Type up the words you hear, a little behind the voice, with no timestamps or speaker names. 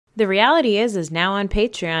The Reality is now on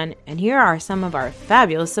Patreon, and here are some of our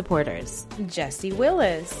fabulous supporters. Jesse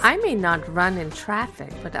Willis. I may not run in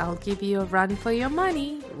traffic, but I'll give you a run for your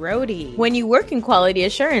money. Rhodey. When you work in quality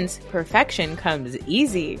assurance, perfection comes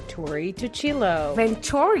easy. Tori Tuchilo. When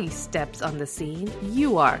Tori steps on the scene,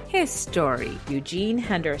 you are his story. Eugene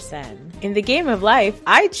Henderson. In the game of life,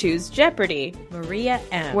 I choose Jeopardy! Maria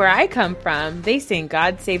M. Where I come from, they sing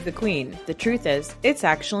God Save the Queen. The truth is, it's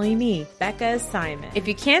actually me, Becca Simon. If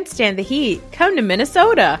you can't stand the heat, come to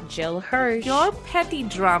Minnesota. Jill Hirsch. Your petty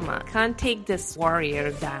drama can't take this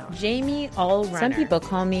warrior down. Jamie Allrunner. Some people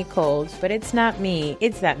call me cold, but it's not me.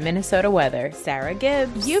 It's that Minnesota weather. Sarah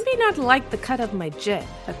Gibbs. You may not like the cut of my jet,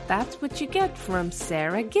 but that's what you get from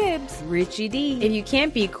Sarah Gibbs. Richie D. If you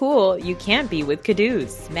can't be cool, you can't be with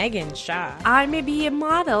Caduce. Megan Shaw. I may be a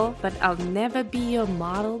model, but I'll never be your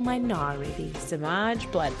model minority. Samaj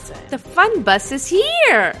Bledson. The fun bus is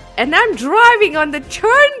here, and I'm driving on the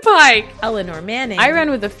turnpike. Eleanor Manning. I run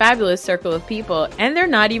with a fabulous circle of people, and they're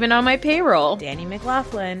not even on my payroll. Danny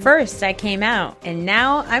McLaughlin. First, I came out, and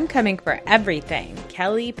now I'm coming for everything.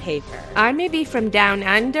 Kelly Paper. I may be from down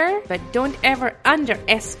under, but don't ever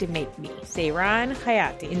underestimate me. Seyran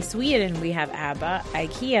Hayati. In Sweden, we have ABBA,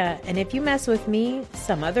 IKEA, and if you mess with me,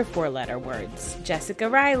 some other four-letter words. Jessica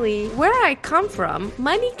Riley. Where I come from,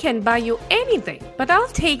 money can buy you anything, but I'll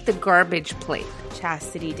take the garbage plate.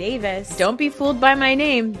 Chastity Davis. Don't be fooled by my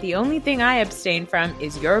name. The only thing I abstain from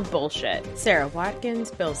is your bullshit. Sarah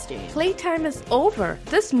Watkins Bilstein. Playtime is over.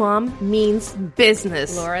 This mom means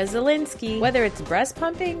business. Laura Zelinsky. Whether it's breast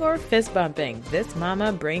pumping or fist bumping, this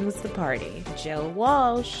mama brings the party. Jill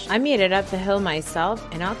Walsh. I made it up the hill myself,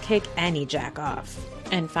 and I'll kick any jack off.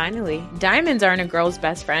 And finally, diamonds aren't a girl's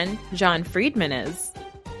best friend. John Friedman is.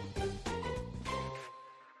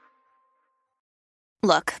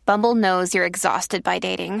 Look, Bumble knows you're exhausted by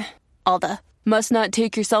dating. All the must not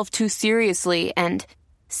take yourself too seriously and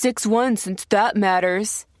 6'1" since that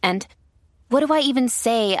matters. And what do I even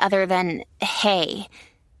say other than hey?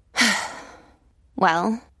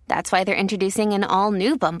 Well, that's why they're introducing an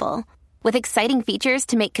all-new Bumble with exciting features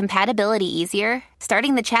to make compatibility easier,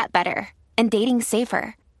 starting the chat better, and dating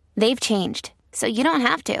safer. They've changed, so you don't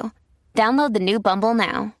have to. Download the new Bumble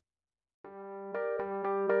now.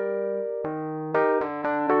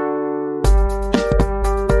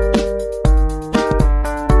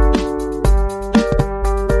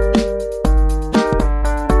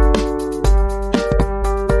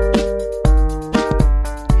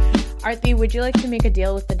 Arthi, would you like to make a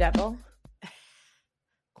deal with the devil?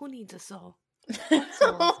 Who needs a soul?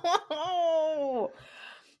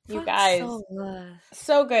 You guys,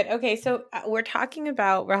 so good. Okay, so we're talking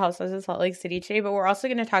about Real Housewives of Salt Lake City today, but we're also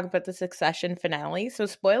going to talk about the Succession finale. So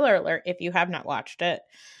spoiler alert if you have not watched it.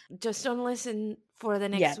 Just don't listen for the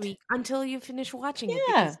next week until you finish watching it.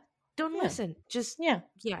 Yeah. Don't listen. Just, we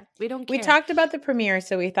don't care. We talked about the premiere,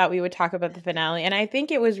 so we thought we would talk about the finale. And I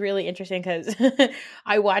think it was really interesting because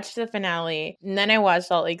I watched the finale and then I watched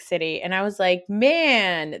Salt Lake City and I was like,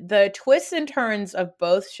 man, the twists and turns of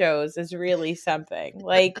both shows is really something.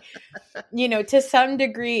 Like, you know, to some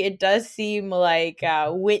degree, it does seem like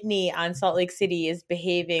Whitney on Salt Lake City is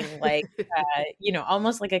behaving like, you know,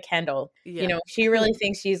 almost like a Kendall. Yeah. You know, she really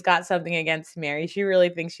thinks she's got something against Mary. She really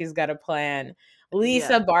thinks she's got a plan.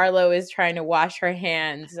 Lisa Barlow is trying to wash her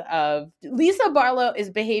hands of... Lisa Barlow is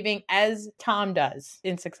behaving as Tom does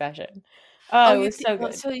in Succession. Oh, it was so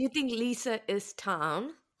good. So you think Lisa is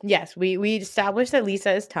Tom? Yes, we established that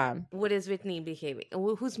Lisa is Tom. What is Whitney behaving?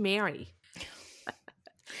 Who's Mary?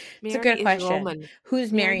 It's a good question. Roman.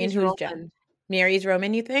 Who's Mary and who's John? Mary's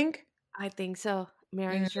Roman, you think? I think so.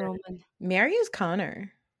 Mary's Roman. Mary is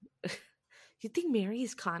Connor. You think Mary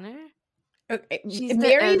is Connor? Okay.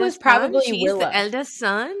 Mary was probably Willa. The eldest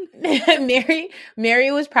son.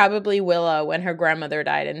 Mary was probably Willa when her grandmother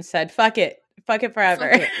died and said, "Fuck it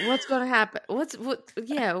forever." Fuck it. What's gonna happen?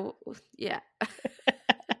 Yeah.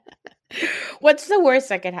 What's the worst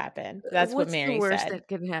that could happen? That's what Mary said. What's the worst that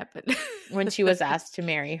can happen? When she was asked to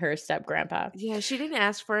marry her step grandpa. Yeah, she didn't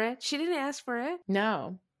ask for it.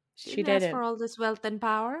 No. She didn't ask for all this wealth and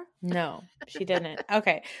power. No, she didn't.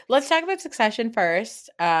 Okay, let's talk about Succession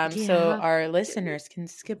first, so our listeners can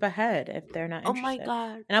skip ahead if they're not interested. Oh my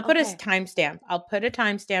god! And I'll put a timestamp. I'll put a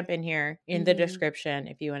timestamp in here in the description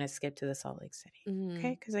if you want to skip to the Salt Lake City.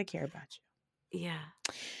 Okay, because I care about you.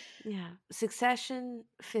 Yeah. Succession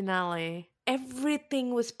finale.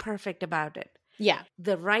 Everything was perfect about it. Yeah,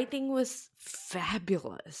 the writing was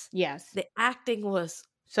fabulous. Yes, the acting was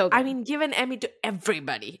So good. I mean, give an Emmy to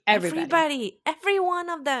everybody. Everybody. Every one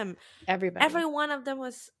of them. Everybody. Every one of them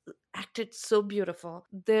was acted so beautiful.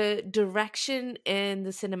 The direction and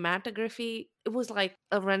the cinematography, it was like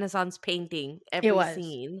a Renaissance painting. It was.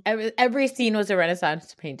 Scene. Every scene was a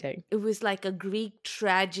Renaissance painting. It was like a Greek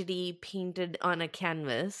tragedy painted on a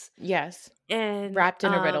canvas. Yes. And wrapped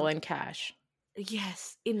in a riddle in cash.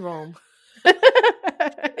 Yes, in Rome.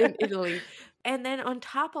 In Italy. And then on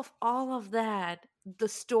top of all of that, the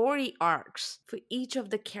story arcs for each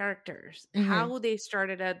of the characters, how they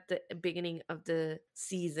started at the beginning of the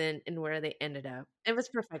season and where they ended up. It was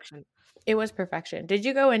perfection. It was perfection. Did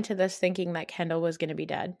you go into this thinking that Kendall was going to be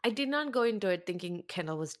dead? I did not go into it thinking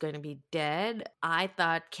Kendall was going to be dead. I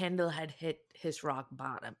thought Kendall had hit his rock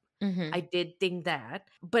bottom. I did think that,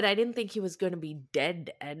 but I didn't think he was going to be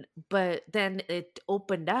dead. But then it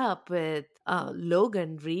opened up with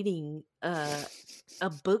Logan reading a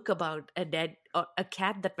book about a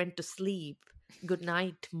cat that went to sleep. Good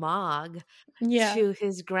night, Mog. Yeah. To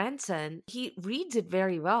his grandson. He reads it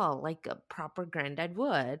very well, like a proper granddad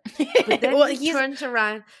would. But then he turns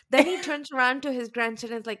around. Then he turns around to his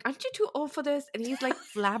grandson and is like, "Aren't you too old for this?" And he's like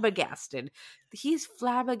flabbergasted. He's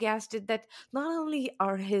flabbergasted that not only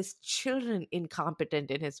are his children incompetent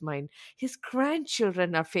in his mind, his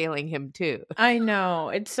grandchildren are failing him too. I know.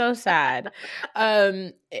 It's so sad.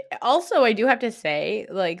 Also, I do have to say,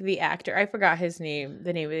 like, the actor, I forgot his name,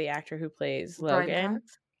 the name of the actor who plays Logan.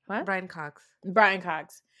 What? Brian Cox. Brian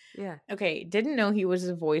Cox. Yeah. Okay. Didn't know he was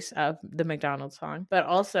the voice of the McDonald's song, but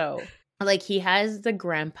also, like, he has the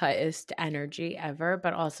grandpa-ist energy ever,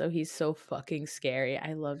 but also he's so fucking scary.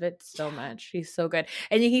 I love it so much. He's so good.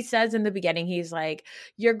 And he says in the beginning, he's like,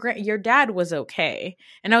 your dad was okay.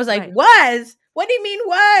 And I was like, was? What do you mean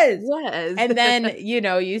was? Was. And then,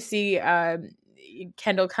 you see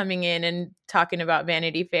Kendall coming in and talking about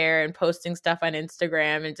Vanity Fair and posting stuff on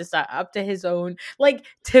Instagram and just up to his own, like,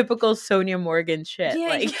 typical Sonia Morgan shit. Yeah.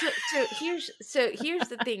 Like. So here's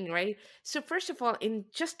the thing, right? So first of all, in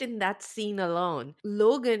that scene alone,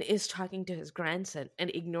 Logan is talking to his grandson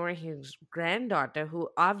and ignoring his granddaughter, who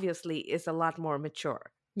obviously is a lot more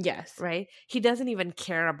mature. Yes. Right? He doesn't even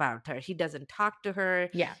care about her. He doesn't talk to her.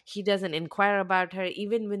 Yeah. He doesn't inquire about her.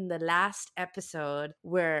 Even when the last episode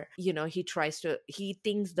where, he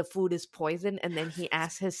thinks the food is poison and then he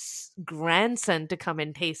asks his grandson to come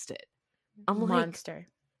and taste it. I'm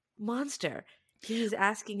Monster. He's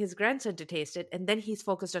asking his grandson to taste it, and then he's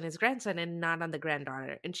focused on his grandson and not on the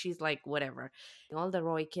granddaughter. And she's like, whatever. All the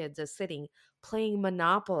Roy kids are sitting playing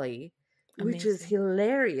Monopoly, which is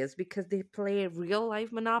hilarious because they play real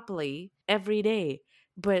life Monopoly every day.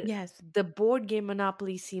 But the board game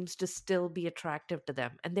Monopoly seems to still be attractive to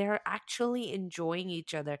them. And they're actually enjoying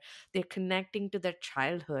each other. They're connecting to their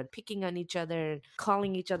childhood, picking on each other,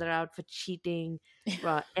 calling each other out for cheating.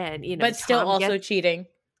 And, but still also cheating.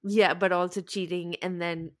 Yeah, but also cheating. And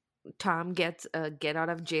then Tom gets a get out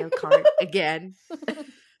of jail card again.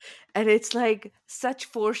 And it's like such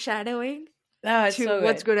foreshadowing to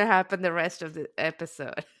what's going to happen the rest of the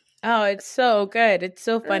episode. Oh, it's so good. It's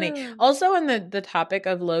so funny. Also, on the topic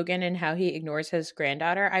of Logan and how he ignores his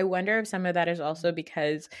granddaughter, I wonder if some of that is also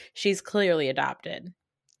because she's clearly adopted.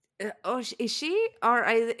 Is she? Or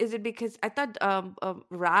is it because I thought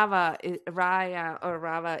Rava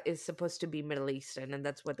is supposed to be Middle Eastern, and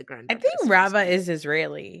that's what the granddaughter I think Rava is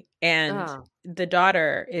Israeli, and the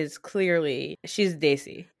daughter is clearly, she's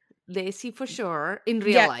Desi. Desi for sure in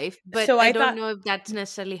real life, but so I don't know if that's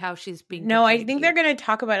necessarily how she's being. No, I think they're going to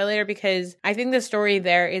talk about it later because I think the story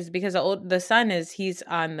there is because the son he's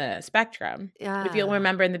on the spectrum. If you'll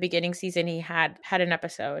remember in the beginning season, he had an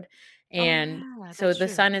episode. And so the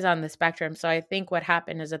son is on the spectrum. So I think what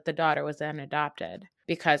happened is that the daughter was then adopted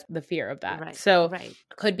because the fear of that.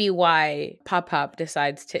 Could be why Pop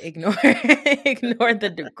decides to ignore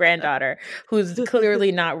the granddaughter, who's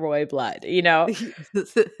clearly not Roy blood, The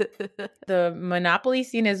Monopoly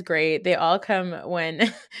scene is great. They all come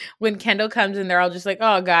when Kendall comes in, they're all just like,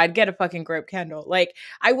 oh God, get a fucking grip, Kendall. Like,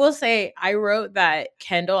 I will say, I wrote that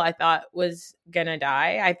Kendall, I thought was gonna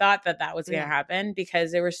die. I thought that was gonna happen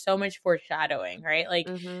because there was so much foreshadowing, right? Like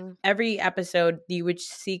every episode you would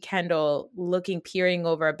see Kendall peering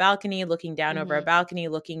over a balcony, looking down over a balcony,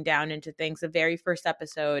 looking down into things. The very first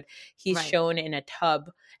episode he's shown in a tub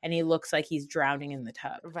and he looks like he's drowning in the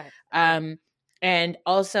tub. And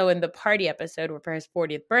also in the party episode for his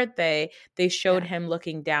 40th birthday, they showed him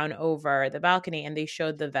looking down over the balcony, and they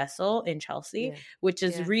showed the vessel in Chelsea, which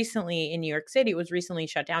is recently in New York City. It was recently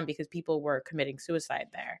shut down because people were committing suicide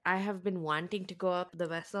there. I have been wanting to go up the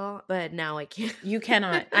vessel, but now I can't. You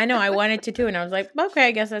cannot. I know. I wanted to too. And I was like, okay,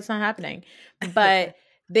 I guess that's not happening. But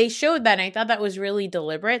they showed that, and I thought that was really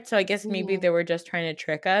deliberate. So I guess maybe they were just trying to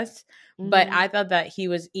trick us. But I thought that he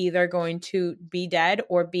was either going to be dead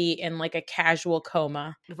or be in like a casual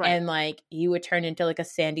coma. Right. And like he would turn into like a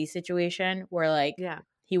Sandy situation where like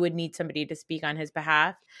he would need somebody to speak on his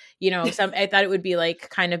behalf. You know, I thought it would be like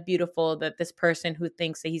kind of beautiful that this person who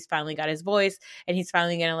thinks that he's finally got his voice and he's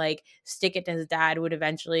finally going to like stick it to his dad would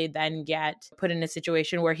eventually then get put in a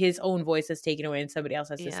situation where his own voice is taken away and somebody else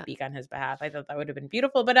has to speak on his behalf. I thought that would have been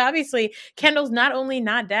beautiful. But obviously, Kendall's not only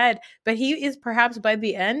not dead, but he is perhaps by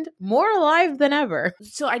the end more alive than ever.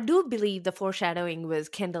 So I do believe the foreshadowing was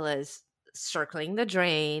Kendall is circling the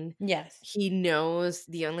drain. Yes. He knows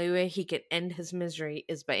the only way he can end his misery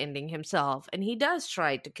is by ending himself, and he does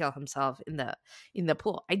try to kill himself in the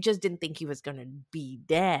pool. I just didn't think he was going to be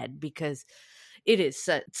dead because it is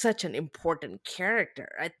such an important character.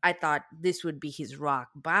 I thought this would be his rock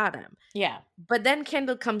bottom. Yeah. But then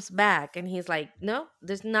Kendall comes back and he's like, no,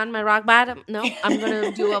 this is not my rock bottom. No, I'm going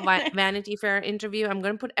to do a Vanity Fair interview. I'm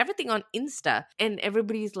going to put everything on Insta. And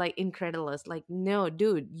everybody's like incredulous. Like, no,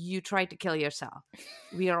 dude, you tried to kill yourself.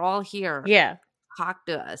 We are all here. Yeah. Talk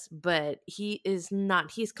to us. But he is not.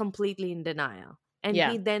 He's completely in denial. And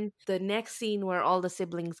he then, the next scene where all the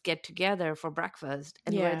siblings get together for breakfast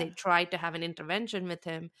and where they try to have an intervention with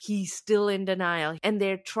him, he's still in denial. And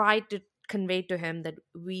they try to convey to him that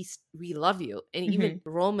we love you, and even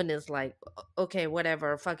Roman is like, okay,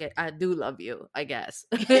 whatever, fuck it, I do love you, I guess.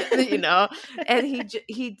 You know, and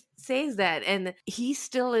he says that, and he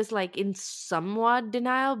still is like in somewhat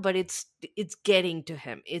denial, but it's getting to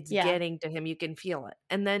him. Getting to him. You can feel it.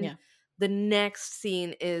 And then the next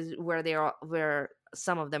scene is where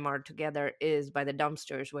some of them are together, is by the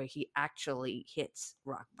dumpsters, where he actually hits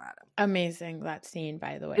rock bottom. Amazing, that scene,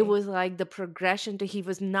 by the way. It was like the progression to, he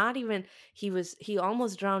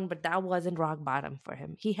almost drowned, but that wasn't rock bottom for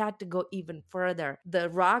him. He had to go even further. The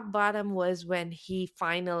rock bottom was when he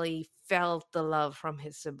finally felt the love from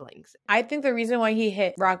his siblings. I think the reason why he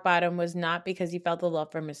hit rock bottom was not because he felt the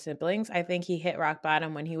love from his siblings. I think he hit rock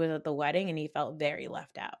bottom when he was at the wedding and he felt very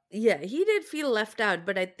left out. Yeah, he did feel left out,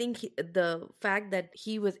 but I think the fact that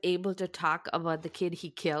he was able to talk about the kid he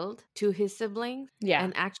killed to his siblings,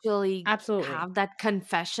 and actually have that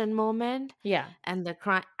confession moment, and the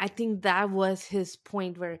crime, I think that was his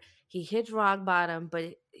point where he hit rock bottom,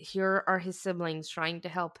 but here are his siblings trying to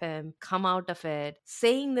help him come out of it,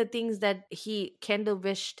 saying the things that Kendall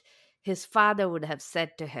wished his father would have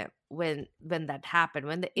said to him when that happened,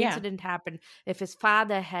 when the incident happened. If his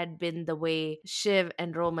father had been the way Shiv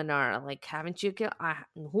and Roman are, like, haven't you killed,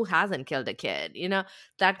 who hasn't killed a kid, you know,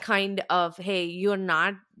 that kind of, hey, you're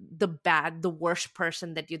not the worst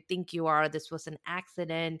person that you think you are. This was an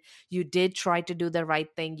accident. You did try to do the right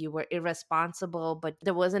thing. You were irresponsible, but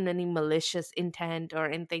there wasn't any malicious intent or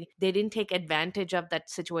anything. They didn't take advantage of that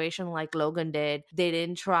situation like Logan did. They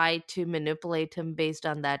didn't try to manipulate him based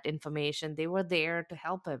on that information. They were there to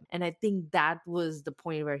help him. And I think that was the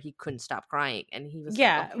point where he couldn't stop crying. And he was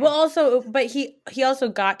like, okay. Well, also, but he also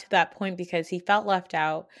got to that point because he felt left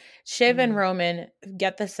out. Shiv and Roman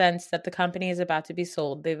get the sense that the company is about to be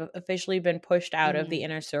sold. They've officially been pushed out of the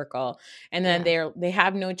inner circle. And then they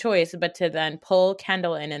have no choice but to then pull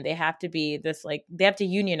Kendall in, and they have to be this, like, they have to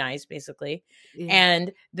unionize basically.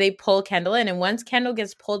 And they pull Kendall in. And once Kendall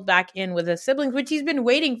gets pulled back in with his siblings, which he's been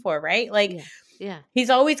waiting for, right? Like, he's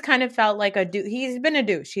always kind of felt like a douche. He's been a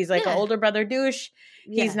douche. He's like an older brother douche.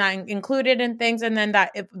 He's not included in things. And then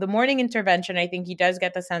the morning intervention, I think he does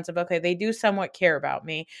get the sense of, okay, they do somewhat care about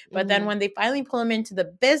me. But then when they finally pull him into the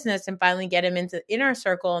business and finally get him into the inner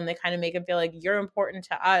circle, and they kind of make him feel like, you're important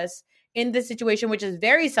to us in this situation, which is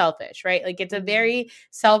very selfish, right? Like, it's a very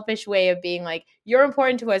selfish way of being like, you're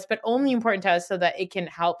important to us, but only important to us so that it can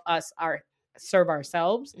help us serve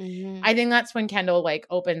ourselves. I think that's when Kendall like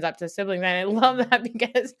opens up to siblings, and I love that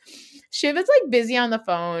because Shiv is like busy on the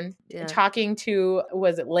phone talking to,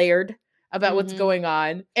 was it Laird, about what's going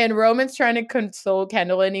on, and Roman's trying to console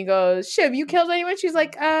Kendall, and he goes, Shiv, you killed anyone? She's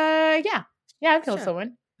like, yeah, I've killed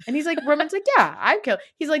someone. And he's like, Roman's like, yeah, I've killed.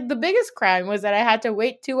 He's like, the biggest crime was that I had to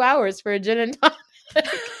wait 2 hours for a gin and tonic.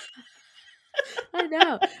 I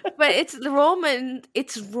know, but it's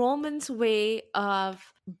Roman's way of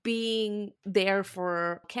being there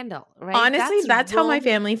for Kendall, right? Honestly, that's how my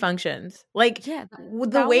family functions. Like,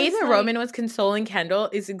 the way that Roman was consoling Kendall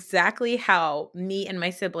is exactly how me and my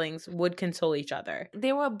siblings would console each other.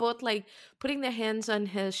 They were both like putting their hands on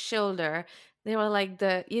his shoulder. They were like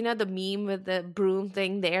the meme with the broom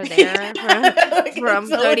thing there from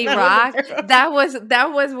 30 Rock. That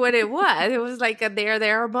was what it was. It was like a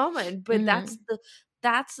there moment. But that's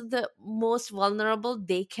that's the most vulnerable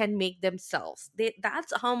they can make themselves.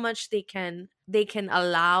 That's how much they can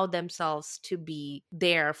allow themselves to be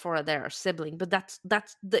there for their sibling. But that's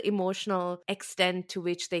the emotional extent to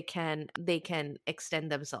which they can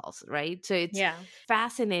extend themselves, right? So it's Yeah.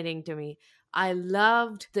 fascinating to me. I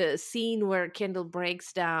loved the scene where Kendall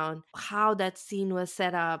breaks down, how that scene was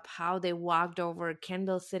set up, how they walked over,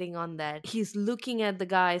 Kendall sitting on that. He's looking at the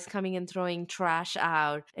guys coming and throwing trash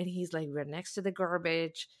out, and he's like, we're next to the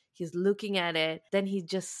garbage. He's looking at it. Then he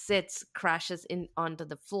just sits, crashes in onto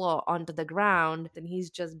the floor, onto the ground, and he's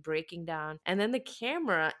just breaking down. And then the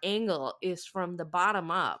camera angle is from the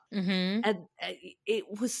bottom up. Mm-hmm. And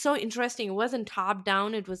it was so interesting. It wasn't top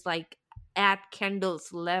down, it was like at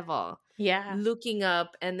Kendall's level, Yeah. looking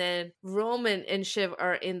up, and then Roman and Shiv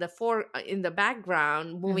are in the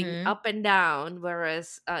background, moving Mhm. up and down,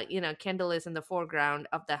 whereas Kendall is in the foreground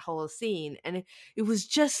of the whole scene. And it was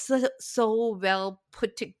just so well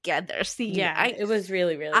put together scene. Yeah, it was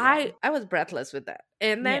really, really I good. was breathless with that.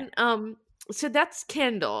 And Yeah. then so that's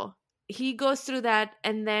Kendall. He goes through that,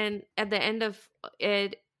 and then at the end of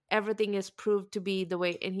it, everything is proved to be the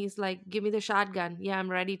way, and he's like, give me the shotgun. Yeah,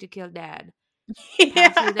 I'm ready to kill dad.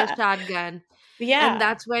 Pass me the Yeah. shotgun. And Yeah.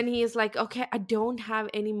 that's when he is like, okay, I don't have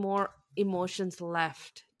any more emotions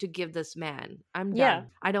left to give this man. I'm Yeah.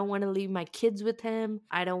 done. I don't want to leave my kids with him.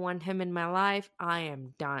 I don't want him in my life. I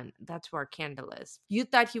am done. That's where Kendall is. You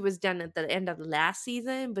thought he was done at the end of the last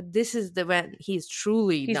season, but this is the when he's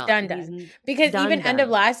truly He's done. done. Because even end of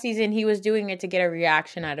last season, he was doing it to get a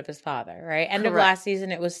reaction out of his father, right? End of Correct. last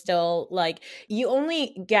season, it was still like, you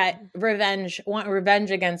only want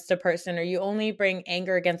revenge against a person, or you only bring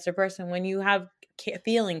anger against a person when you have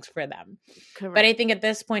feelings for them. Correct. But I think at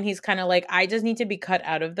this point, he's kind of like, I just need to be cut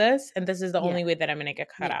out of this, and this is the only way that I'm going to get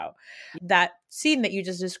cut out. That scene that you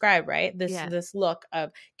just described, right? This look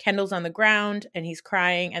of Kendall's on the ground and he's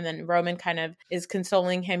crying, and then Roman kind of is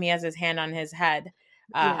consoling him. He has his hand on his head,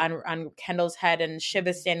 on Kendall's head, and Shiv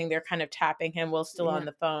is standing there kind of tapping him while still on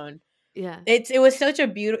the phone. Yeah. It was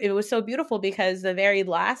so beautiful, because the very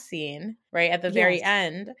last scene, right at the very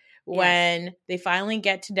end, when they finally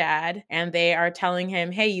get to dad and they are telling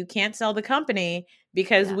him, hey, you can't sell the company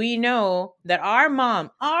because we know that our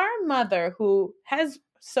mother, who has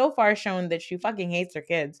so far shown that she fucking hates her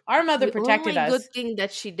kids, our mother protected us. The only good thing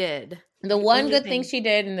that she did. The one good thing she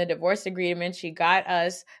did in the divorce agreement, she got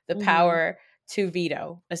us the power to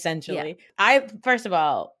veto, essentially. First of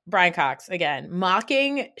all, Brian Cox, again,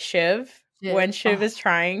 mocking Shiv when Shiv is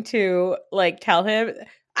trying to like tell him.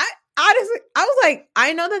 Honestly, I was like,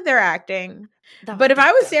 I know that they're acting, but if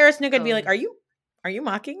I was Sarah Snook, I'd be like, are you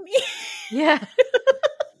mocking me? Yeah.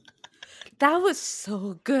 That was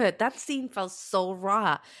so good. That scene felt so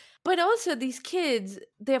raw. But also, these kids,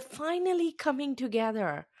 they're finally coming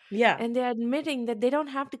together. Yeah. And they're admitting that they don't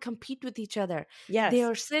have to compete with each other. Yes. They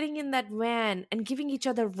are sitting in that van and giving each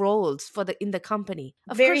other roles in the company.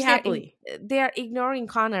 Of Very course, happily. They are ignoring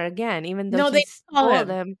Connor again, even though they call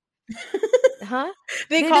them. Huh?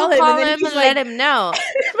 They call him and let him know.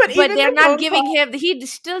 but they're not giving him. He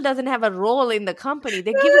still doesn't have a role in the company.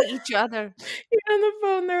 They're giving each other. On the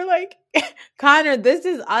phone, they're like, Connor, this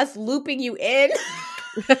is us looping you in.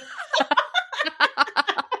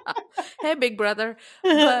 Hey, big brother.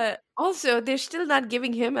 But also, they're still not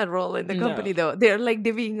giving him a role in the company, though. They're like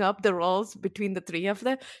divvying up the roles between the three of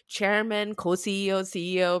them: chairman, co-CEO,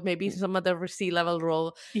 CEO, maybe some other C-level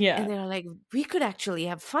role. Yeah. And they're like, we could actually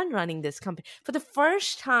have fun running this company. For the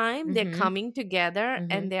first time, they're coming together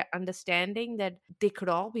and they're understanding that they could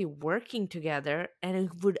all be working together and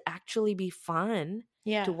it would actually be fun.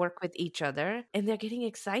 To work with each other, and they're getting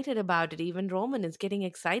excited about it. Even Roman is getting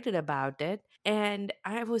excited about it. And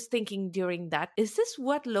I was thinking during that, is this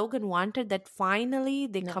what Logan wanted, that finally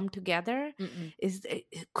they come together?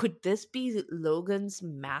 Could this be Logan's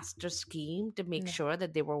master scheme to make sure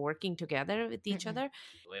that they were working together with each other?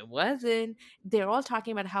 It wasn't. They're all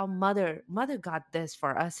talking about how mother got this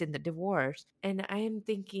for us in the divorce, and I am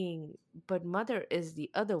thinking, but mother is the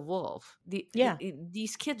other wolf.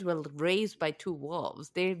 These kids were raised by two wolves.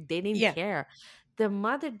 They didn't care. The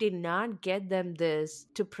mother did not get them this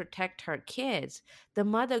to protect her kids. The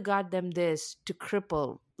mother got them this to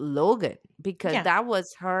cripple Logan, because that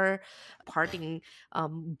was her parting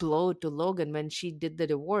blow to Logan when she did the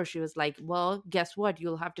divorce. She was like, well, guess what?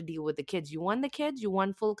 You'll have to deal with the kids. You want the kids? You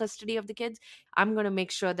want full custody of the kids? I'm going to make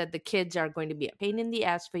sure that the kids are going to be a pain in the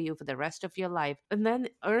ass for you for the rest of your life. And then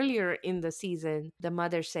earlier in the season, the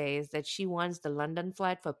mother says that she wants the London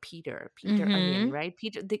flat for Peter Onion, right?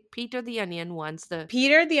 Peter the Onion wants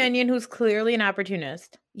Peter the Onion, who's clearly an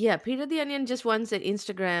opportunist. Yeah, Peter the Onion just wants an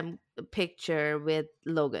Instagram picture with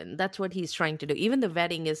Logan. That's what he's trying to do. Even the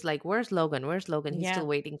wedding is like, where's Logan? Where's Logan? He's Yeah. still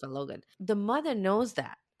waiting for Logan. The mother knows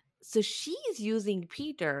that. So she's using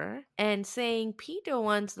Peter and saying Peter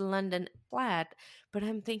wants the London flat, but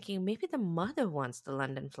I'm thinking maybe the mother wants the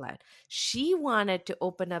London flat. She wanted to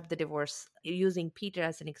open up the divorce using Peter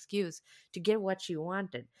as an excuse to get what she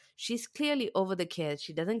wanted. She's clearly over the kids.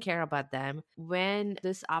 She doesn't care about them. When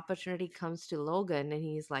this opportunity comes to Logan and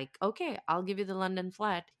he's like, okay, I'll give you the London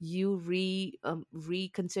flat, you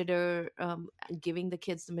reconsider giving the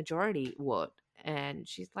kids the majority vote. And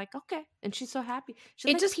she's like, okay. And she's so happy.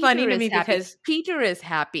 She's It's like, just funny Peter to is me happy. because Peter is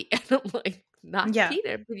happy. And I'm like, not yeah,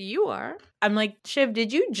 Peter, but you are. I'm like, Shiv,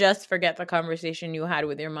 did you just forget the conversation you had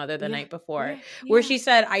with your mother the Yeah, night before? yeah, Where yeah, she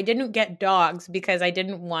said, I didn't get dogs because I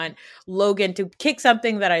didn't want Logan to kick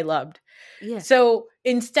something that I loved. yeah. So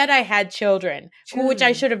instead, I had children, which I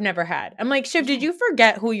Children. should have never had. I'm like, Shiv, did Yeah, you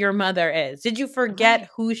forget who your mother is? Did you forget right.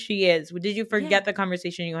 who she is? Did you Yeah. forget the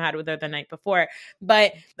conversation you had with her the night before?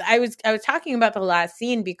 But I was talking about the last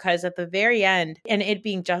scene because at the very end, and it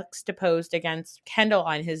being juxtaposed against Kendall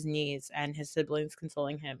on his knees and his siblings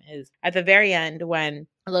consoling him, is at the very end when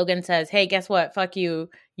Logan says, hey, guess what? Fuck you.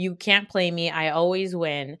 You can't play me. I always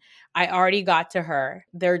win. I already got to her.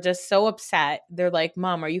 They're just so upset. They're like,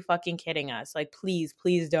 Mom, are you fucking kidding us? Like, please,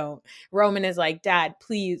 please don't. Roman is like, Dad,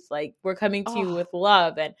 please, like, we're coming to you Oh, with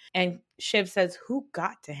love. And Shiv says, who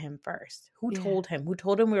got to him first? Who yeah, told him? Who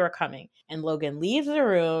told him we were coming? And Logan leaves the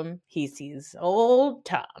room. He sees old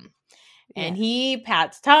Tom. yeah, And he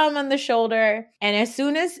pats Tom on the shoulder. And as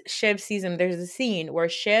soon as Shiv sees him, there's a scene where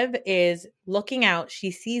Shiv is looking out.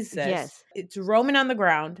 She sees this. yes, It's Roman on the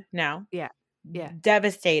ground now, yeah, yeah,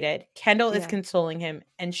 devastated. Kendall is yeah, consoling him,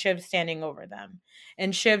 and Shiv standing over them.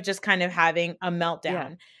 And Shiv just kind of having a yeah,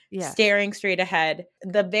 meltdown, yeah, staring straight ahead.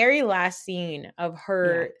 The very last scene of yeah,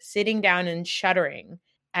 her sitting down and shuddering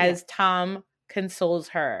yeah, as Tom consoles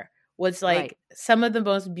her was right. like some of the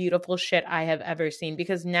most beautiful shit I have ever seen,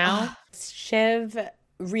 because now Ah, Shiv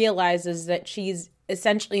realizes that she's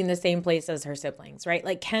essentially in the same place as her siblings, right?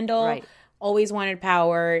 Like Kendall right. always wanted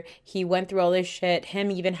power. He went through all this shit. Him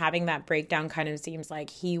even having that breakdown kind of seems like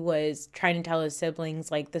he was trying to tell his siblings,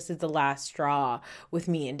 like, this is the last straw with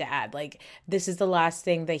me and Dad. Like, this is the last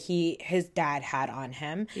thing that his dad had on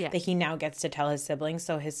him, Yeah, that he now gets to tell his siblings.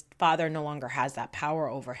 So his father no longer has that power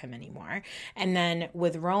over him anymore. And then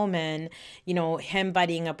with Roman, you know, him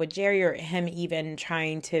buddying up with Jerry, or him even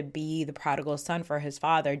trying to be the prodigal son for his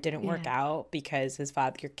father, didn't work yeah, out because his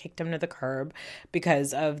father kicked him to the curb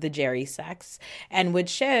because of the Jerry sex. And with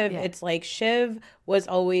Shiv, yeah, it's like Shiv was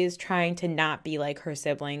always trying to not be like her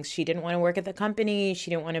siblings. She didn't want to work at the company. She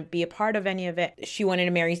didn't want to be a part of any of it. She wanted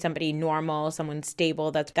to marry somebody normal, someone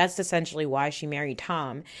stable. That's essentially why she married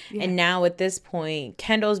Tom. yeah, And now at this point,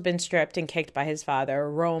 Kendall's been stripped and kicked by his father.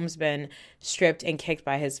 Rome's been stripped and kicked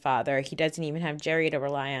by his father. He doesn't even have Jerry to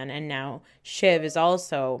rely on. And now Shiv is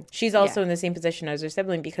she's also yeah, in the same position as her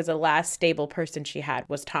sibling, because the last stable person she had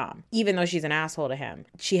was Tom. Even though she's an asshole to him,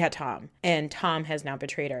 she had Tom, and Tom has now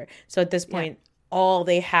betrayed her. So at this yeah. point, all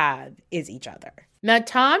they have is each other. Now,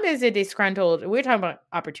 Tom is a disgruntled, we're talking about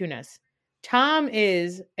opportunists. Tom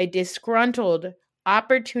is a disgruntled,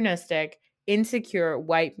 opportunistic, insecure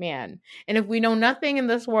white man. And if we know nothing in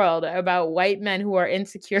this world about white men who are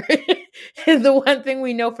insecure, the one thing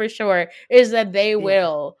we know for sure is that they Yeah.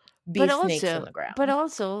 will be snakes in the ground. But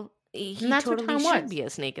also, And he that's what totally Tom should was. be a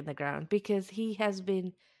snake in the ground because he has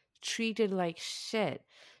been treated like shit.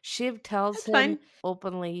 Shiv tells That's him fine.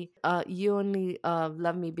 openly, you only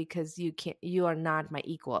love me because you are not my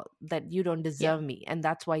equal, that you don't Yeah. deserve me, and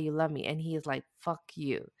that's why you love me. And he is like, fuck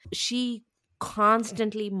you. She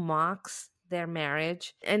constantly mocks their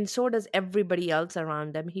marriage, and so does everybody else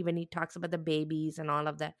around them. When he talks about the babies and all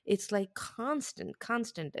of that, it's like constant.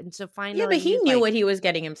 And so Yeah, but finally he he's knew like, what he was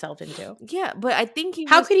getting himself into. yeah, but I think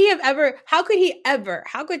How could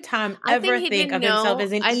Tom I think ever he think didn't of himself know.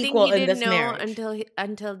 as an I think equal he in didn't this know marriage?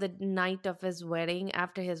 until the night of his wedding,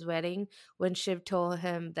 after his wedding, when Shiv told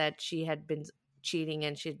him that she had been cheating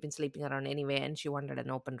and she'd been sleeping around anyway and she wanted an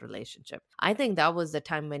open relationship. I think that was the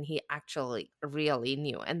time when he actually really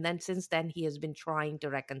knew. And then since then he has been trying to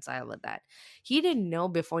reconcile with that. He didn't know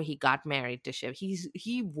before he got married to Shiv.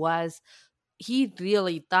 He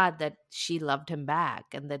really thought that she loved him back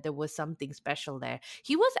and that there was something special there.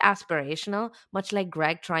 He was aspirational, much like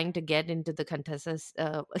Greg trying to get into the Contessa's,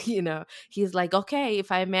 he's like, okay,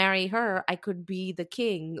 if I marry her, I could be the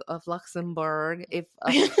king of Luxembourg if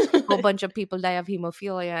a whole bunch of people die of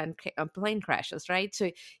hemophilia and plane crashes, right?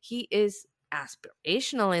 So he is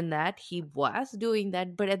aspirational in that. He was doing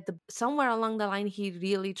that, but at the somewhere along the line, he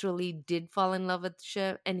really truly did fall in love with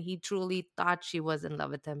Shiv, and he truly thought she was in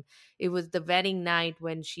love with him. It was the wedding night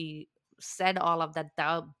when she said all of that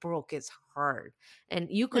broke his heart, and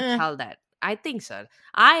you could Eh. tell that. I think so.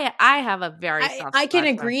 I have a very soft I can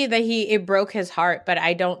spot for- agree that it broke his heart, but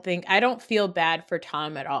I don't feel bad for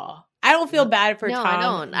Tom at all. I don't feel bad for No, Tom I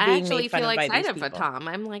don't. I being actually made fun feel of by these excited for people. Tom.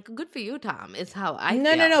 I'm like, good for you, Tom, is how I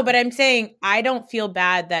No, feel. but I'm saying I don't feel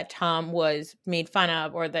bad that Tom was made fun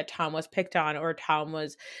of, or that Tom was picked on, or Tom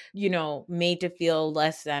was, made to feel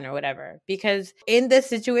less than or whatever. Because in this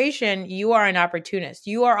situation, you are an opportunist.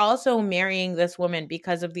 You are also marrying this woman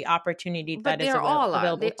because of the opportunity But that is they're all are.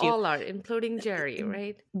 available They to you. all are, including Jerry,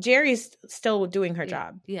 right? Jerry's still doing her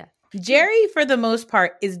job. Yeah. Jerry, for the most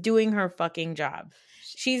part, is doing her fucking job.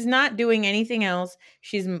 She's not doing anything else.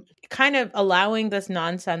 She's kind of allowing this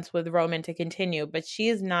nonsense with Roman to continue, but she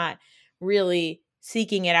is not really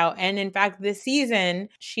seeking it out. And in fact, this season,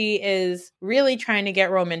 she is really trying to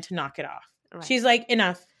get Roman to knock it off. Right. She's like,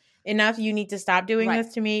 enough. You need to stop doing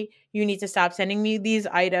this to me. You need to stop sending me these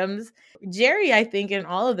items. Jerry, I think, in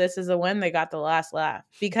all of this is the one that got the last laugh,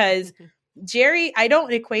 because Jerry, I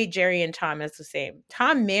don't equate Jerry and Tom as the same.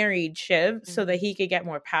 Tom married Shiv so that he could get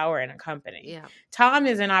more power in a company. Yeah. Tom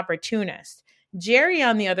is an opportunist. Jerry,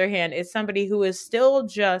 on the other hand, is somebody who is still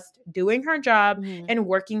just doing her job and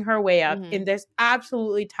working her way up in this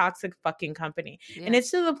absolutely toxic fucking company. Yeah. And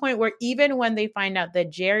it's to the point where even when they find out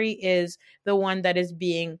that Jerry is the one that is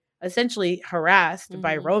being essentially harassed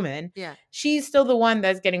by Roman, she's still the one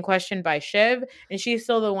that's getting questioned by Shiv, and she's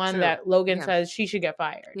still the one that Logan says she should get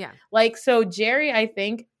fired. Yeah. Like, so Jerry, I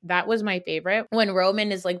think that was my favorite, when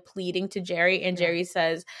Roman is like pleading to Jerry, and Jerry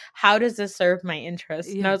says, how does this serve my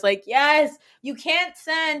interest? And I was like, yes, you can't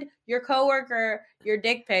send your coworker your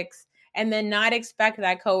dick pics and then not expect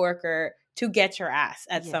that coworker to get your ass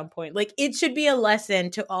at some point. Like, it should be a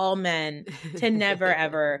lesson to all men to never,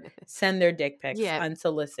 ever send their dick pics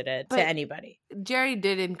unsolicited to anybody. Jerry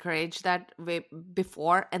did encourage that way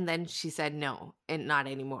before, and then she said no, and not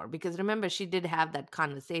anymore. Because remember, she did have that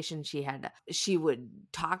conversation. She would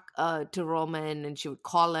talk to Roman, and she would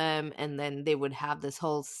call him, and then they would have this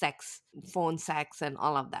whole phone sex and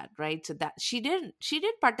all of that, right? So that she did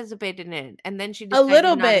participate in it, and then she decided a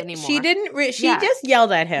little not bit. anymore. She didn't. She just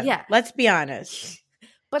yelled at him. Yeah, let's be honest.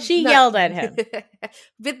 But she yelled at him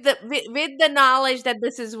with the knowledge that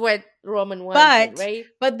this is what Roman wanted, right?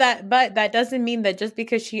 But that doesn't mean that just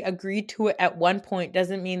because she agreed to it at one point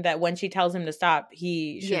doesn't mean that when she tells him to stop,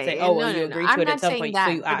 he should say, "Oh, well, you agreed to it at some point, so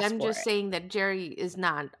you asked for it." I'm just saying that Jerry is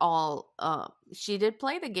not all. She did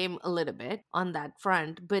play the game a little bit on that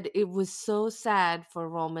front, but it was so sad for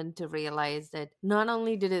Roman to realize that not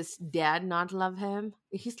only did his dad not love him,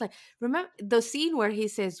 he's like, remember the scene where he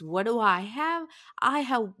says, "What do I have? I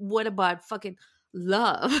have what about fucking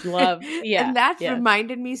love?" Yeah. And that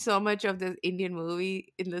reminded me so much of this Indian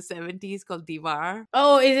movie in the 70s called Diwar.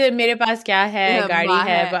 Oh, is it Mere Paas Kya Hai, Gaadi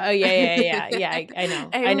Hai? Oh, yeah. I know.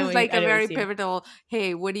 And I it know. was like a very pivotal,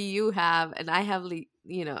 hey, what do you have? And I have,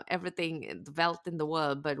 everything, the wealth in the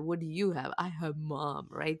world, but what do you have? I have mom,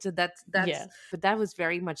 right? So that's but that was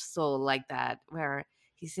very much so like that, where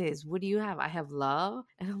he says, what do you have? I have love.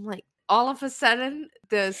 And I'm like, all of a sudden,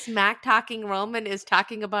 the smack talking Roman is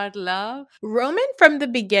talking about love. Roman from the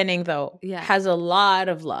beginning, though, has a lot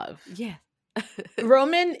of love. Yeah.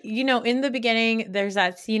 Roman, in the beginning, there's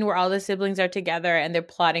that scene where all the siblings are together and they're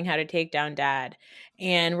plotting how to take down dad.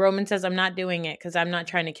 And Roman says, I'm not doing it because I'm not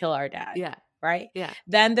trying to kill our dad. Yeah. Right? Yeah.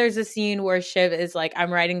 Then there's a scene where Shiv is like,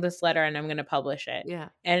 I'm writing this letter and I'm going to publish it. Yeah.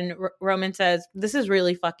 And Roman says, this is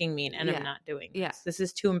really fucking mean and I'm not doing this. Yeah. This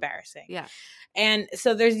is too embarrassing. Yeah. And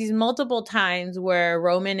so there's these multiple times where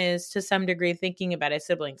Roman is to some degree thinking about his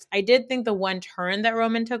siblings. I did think the one turn that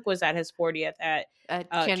Roman took was at his 40th, at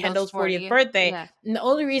Kendall's 40th birthday. Yeah. And the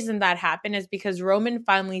only reason that happened is because Roman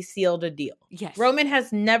finally sealed a deal. Yes. Roman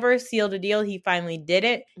has never sealed a deal. He finally did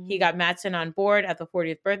it. Mm-hmm. He got Matsson on board at the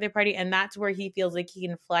 40th birthday party. And that's where he feels like he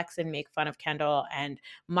can flex and make fun of Kendall and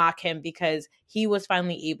mock him, because he was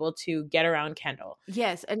finally able to get around Kendall.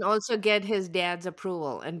 Yes. And also get his dad's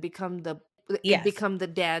approval and become the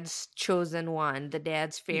dad's chosen one, the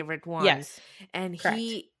dad's favorite one. Yes. And correct.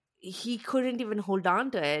 He couldn't even hold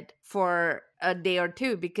on to it for a day or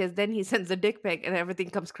two, because then he sends a dick pic and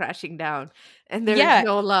everything comes crashing down and there's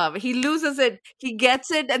no love. He loses it. He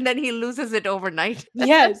gets it and then he loses it overnight.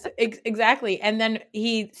 Yes, exactly. And then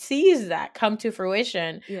he sees that come to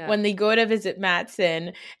fruition when they go to visit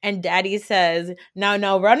Matsson and daddy says,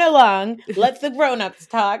 now run along. Let the grown-ups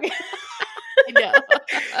talk. know.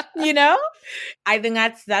 You know? I think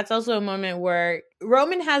that's also a moment where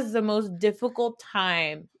Roman has the most difficult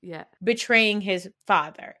time Yeah. betraying his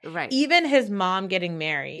father. Right. Even his mom getting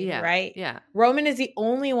married, Yeah. right? Yeah. Roman is the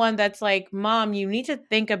only one that's like, Mom, you need to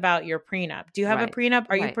think about your prenup. Do you have a Right. prenup?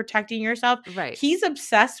 Are you Right. protecting yourself? Right. He's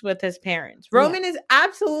obsessed with his parents. Yeah. Roman is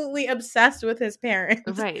absolutely obsessed with his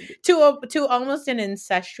parents Right. to almost an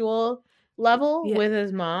incestual level Yeah. with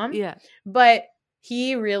his mom. Yeah. But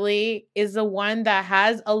he really is the one that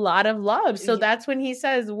has a lot of love. So Yeah. that's when he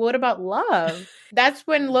says, what about love? That's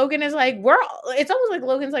when Logan is like, it's almost like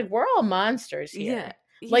Logan's like, we're all monsters here.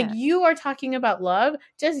 Yeah. Like, Yeah. you are talking about love.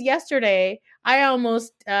 Just yesterday, I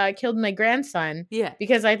almost killed my grandson Yeah.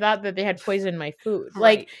 because I thought that they had poisoned my food.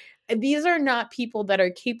 Right. Like, these are not people that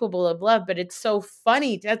are capable of love, but it's so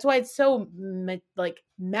funny. That's why it's so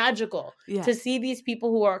magical Yeah. to see these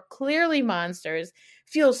people who are clearly monsters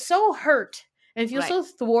feel so hurt and feel Right. so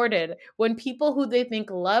thwarted when people who they think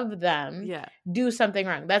love them Yeah. do something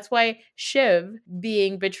wrong. That's why Shiv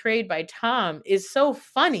being betrayed by Tom is so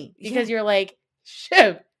funny because Yeah. you're like,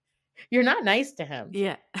 Shiv, you're not nice to him.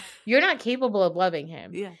 Yeah. You're not capable of loving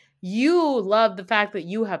him. Yeah. You love the fact that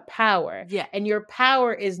you have power. Yeah. And your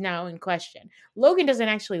power is now in question. Logan doesn't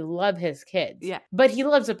actually love his kids. Yeah. But he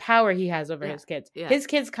loves the power he has over Yeah. his kids. Yeah. His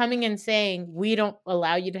kids coming and saying, we don't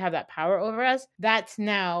allow you to have that power over us. That's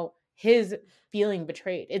now his feeling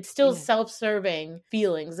betrayed. It's still Yeah. self-serving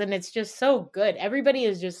feelings. And it's just so good. Everybody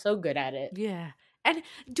is just so good at it. Yeah. And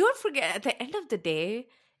don't forget, at the end of the day,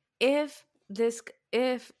 if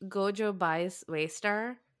Gojo buys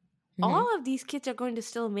Waystar, all of these kids are going to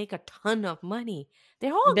still make a ton of money.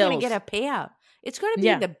 They're all going to get a payout. It's going to be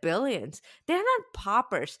in the billions. They're not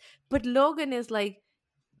paupers. But Logan is like,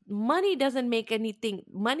 money doesn't make anything.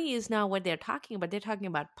 Money is not what they're talking about. They're talking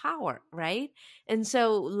about power, right? And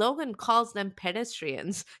so Logan calls them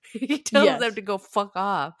pedestrians. He tells them to go fuck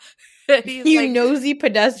off. He's you like, nosy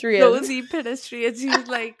pedestrians. Nosy pedestrians. He's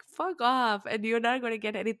like, fuck off, and you're not going to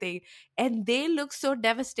get anything. And they look so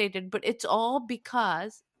devastated, but it's all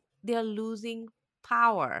because they're losing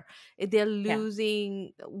power. They're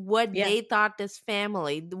losing what they thought is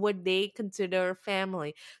family, what they consider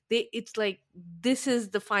family. It's like, this is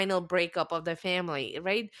the final breakup of the family,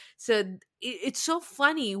 right? So it's so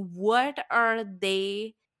funny. What are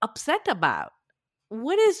they upset about?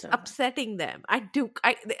 What is upsetting them? It's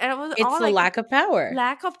the lack of power.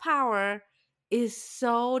 Lack of power is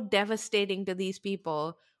so devastating to these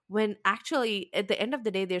people, when actually at the end of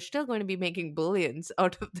the day they're still going to be making billions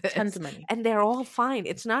out of this. Tons of money. And they're all fine.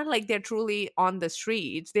 It's not like they're truly on the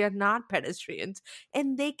streets. They're not pedestrians.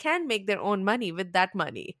 And they can make their own money with that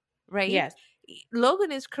money, right? Yes.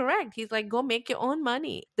 Logan is correct. He's like, go make your own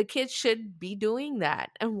money. The kids should be doing that.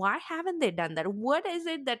 And why haven't they done that? What is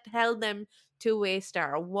it that held them to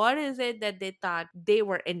Waystar? What is it that they thought they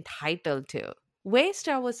were entitled to?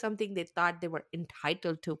 Waystar was something they thought they were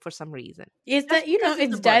entitled to for some reason. It's that,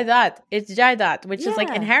 it's jaidat. It's jaidat, which is like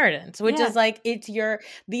inheritance, which is like,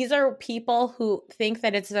 these are people who think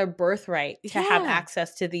that it's their birthright to have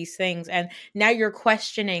access to these things. And now you're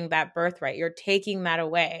questioning that birthright. You're taking that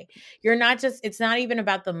away. You're not it's not even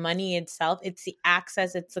about the money itself. It's the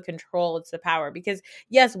access, it's the control, it's the power. Because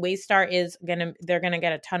yes, Waystar they're going to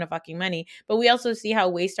get a ton of fucking money, but we also see how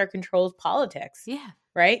Waystar controls politics. Yeah.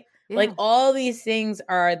 Right? Yeah. Like, all these things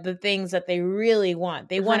are the things that they really want.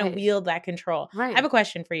 They want to wield that control. Right. I have a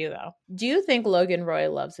question for you, though. Do you think Logan Roy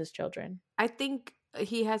loves his children? I think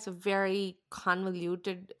he has a very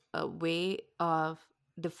convoluted way of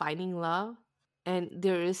defining love. And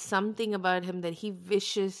there is something about him that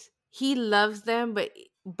he loves them,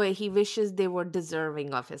 but he wishes they were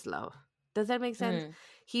deserving of his love. Does that make sense?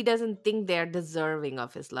 He doesn't think they're deserving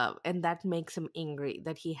of his love. And that makes him angry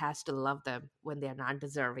that he has to love them when they're not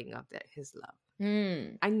deserving of his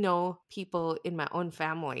love. I know people in my own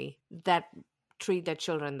family that treat their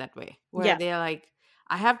children that way. Where they're like,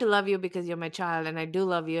 I have to love you because you're my child, and I do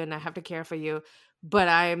love you and I have to care for you. But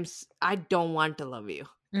I don't want to love you.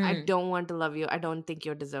 I don't want to love you. I don't think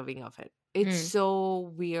you're deserving of it. It's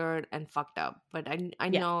so weird and fucked up. But I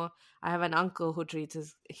know I have an uncle who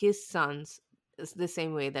treats his sons the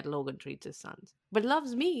same way that Logan treats his sons, but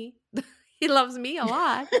loves me. He loves me a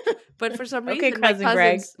lot, but for some reason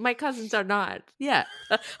my cousins are not. Yeah,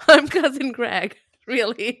 I'm cousin Greg.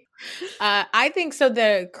 Really? I think so.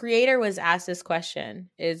 The creator was asked this question: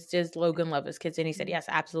 does Logan love his kids? And he said, yes,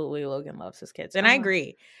 absolutely, Logan loves his kids. And I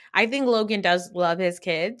agree. I think Logan does love his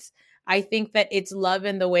kids. I think that it's love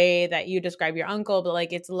in the way that you describe your uncle, but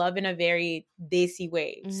like it's love in a very desi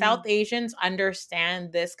way. South Asians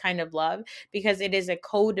understand this kind of love because it is a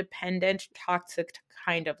codependent, toxic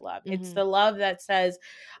kind of love. It's the love that says,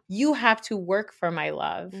 you have to work for my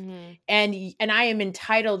love, and I am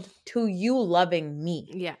entitled to you loving me.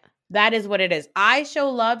 Yeah. That is what it is. I show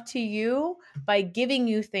love to you by giving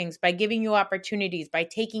you things, by giving you opportunities, by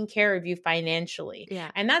taking care of you financially. Yeah.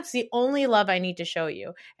 And that's the only love I need to show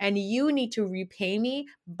you. And you need to repay me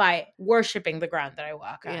by worshiping the ground that I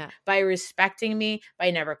walk on, by respecting me, by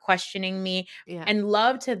never questioning me. Yeah. And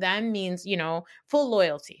love to them means, you know, full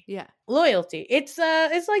loyalty. Yeah. Loyalty. It's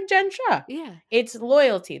like Jen Shah. Yeah. It's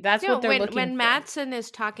loyalty. That's what they're looking when for. Madsen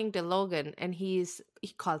is talking to Logan and he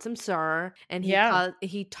calls him sir, and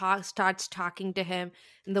he starts talking to him,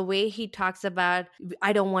 and the way he talks about,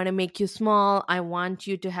 I don't want to make you small, I want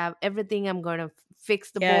you to have everything, I'm going to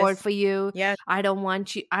fix the board for you. Yes. I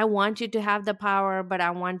want you to have the power, but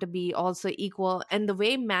I want to be also equal. And the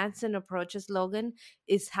way Madsen approaches Logan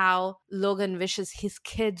is how Logan wishes his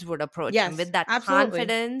kids would approach him, with that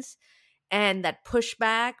confidence and that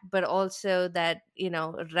pushback, but also that, you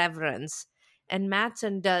know, reverence. And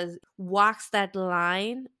Madsen walks that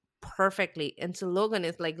line perfectly. And so Logan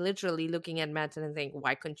is like literally looking at Madsen and saying,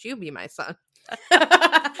 why couldn't you be my son?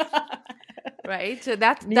 Right? So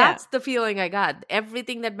that's the feeling I got.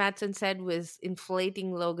 Everything that Madsen said was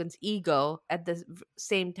inflating Logan's ego. At the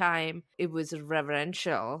same time, it was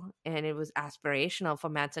reverential and it was aspirational for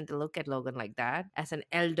Madsen to look at Logan like that, as an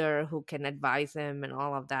elder who can advise him and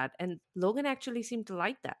all of that. And Logan actually seemed to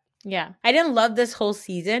like that. Yeah. I didn't love this whole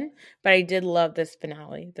season, but I did love this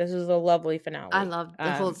finale. This was a lovely finale. I loved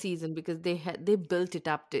the whole season because they built it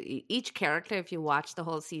up to each character. If you watch the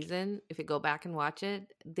whole season, if you go back and watch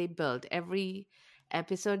it, they built every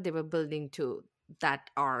episode. They were building to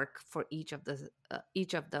that arc for each of the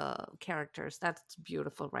characters. That's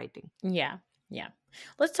beautiful writing. Yeah. Yeah.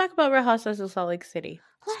 Let's talk about RHOSLC Salt Lake City.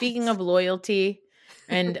 Speaking of loyalty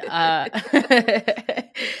and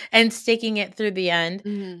and sticking it through the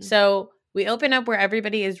end. So we open up where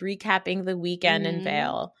everybody is recapping the weekend in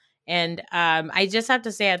Vail. And I just have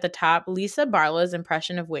to say at the top, Lisa Barlow's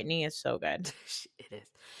impression of Whitney is so good. It is.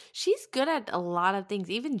 She's good at a lot of things.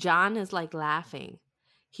 Even John is like laughing.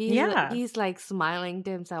 He's like smiling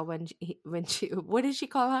to himself when she what did she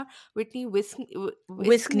call her? Whitney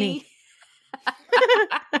Whiskney.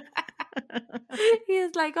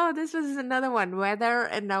 He's like, oh, this was another one, weather,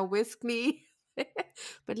 and now Whiskney.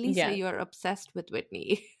 But Lisa, you're obsessed with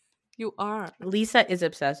Whitney. You are. Lisa is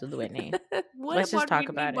obsessed with Whitney. Let's just talk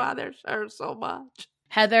about it. Bothers her so much.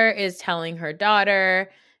 Heather is telling her daughter.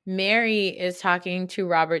 Mary is talking to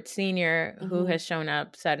Robert Sr., who has shown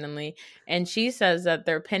up suddenly, and she says that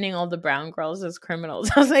they're pinning all the brown girls as criminals.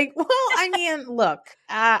 I was like, well, I mean, look,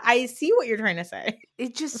 I see what you're trying to say.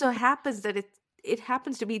 It just so happens that it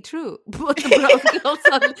happens to be true. Both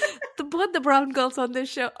the brown girls on this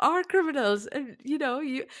show are criminals. And, you know,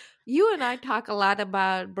 you and I talk a lot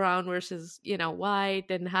about brown versus, you know, white,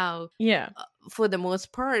 and how, for the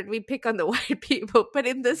most part, we pick on the white people. But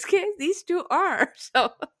in this case, these two are.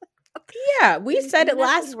 So yeah, we said it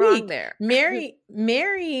last week. There.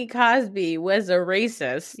 Mary Cosby was a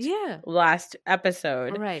racist. Last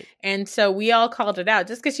episode, right? And so we all called it out.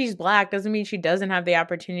 Just because she's black doesn't mean she doesn't have the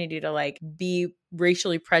opportunity to like be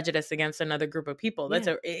racially prejudiced against another group of people. That's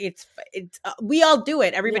it's we all do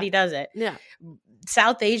it. Everybody does it. Yeah.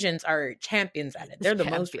 South Asians are champions at it. They're the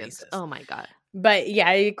most racist. Oh my God. But yeah,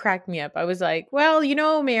 it cracked me up. I was like, well, you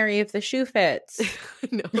know, Mary, if the shoe fits.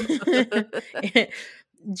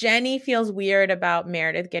 Jenny feels weird about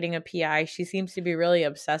Meredith getting a PI. She seems to be really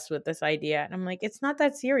obsessed with this idea. And I'm like, it's not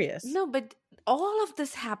that serious. No, but all of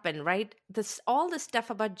this happened, right? All the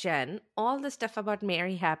stuff about Jen, all the stuff about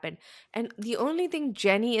Mary happened. And the only thing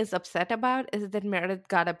Jenny is upset about is that Meredith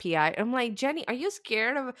got a PI. I'm like, Jenny, are you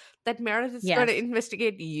scared of that Meredith is going to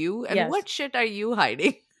investigate you? And what shit are you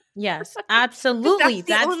hiding? Yes, absolutely.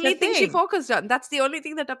 That's the only thing she focused on. That's the only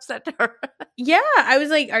thing that upset her. Yeah, I was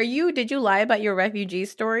like, did you lie about your refugee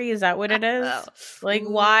story? Is that what it is? Like,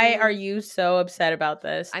 why are you so upset about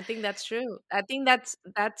this? I think that's true. I think that's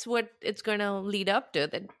what it's going to lead up to.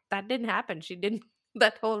 That didn't happen. She didn't.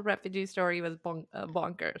 That whole refugee story was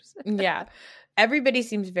bonkers. Yeah. Everybody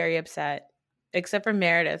seems very upset. Except for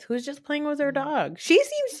Meredith, who's just playing with her dog. She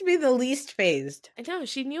seems to be the least phased. I know.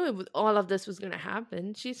 She knew all of this was going to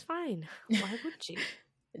happen. She's fine. Why would she?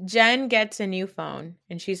 Jen gets a new phone,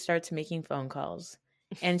 and she starts making phone calls.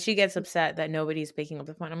 And she gets upset that nobody's picking up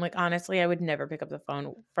the phone. I'm like, honestly, I would never pick up the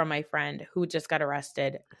phone from my friend who just got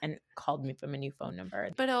arrested and called me from a new phone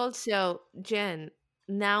number. But also, Jen,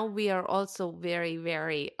 now we are also very,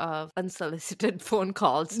 very of unsolicited phone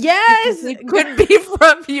calls. Yes. Because it could be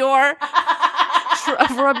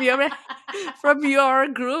from your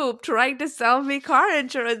group trying to sell me car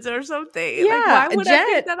insurance or something. Yeah, Like, why would I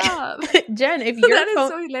Jen. pick that up? Jen, if your That is phone,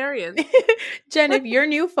 so hilarious. Jen, if your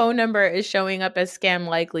new phone number is showing up as scam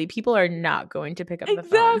likely, people are not going to pick up the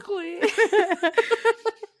phone. Exactly.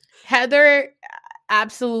 Heather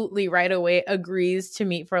absolutely right away agrees to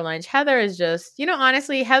meet for lunch. Heather is just,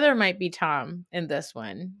 honestly, Heather might be Tom in this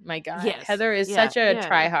one. My God. Yes. Heather is such a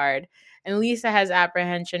tryhard. And Lisa has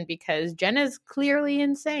apprehension because Jen is clearly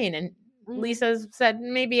insane. And Lisa's said,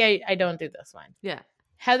 maybe I don't do this one. Yeah.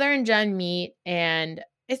 Heather and Jen meet, and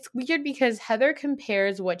it's weird because Heather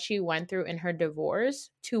compares what she went through in her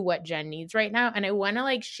divorce to what Jen needs right now. And I want to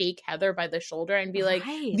like shake Heather by the shoulder and be like,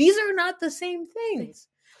 these are not the same things.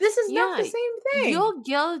 This is not the same thing. Your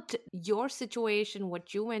guilt, your situation,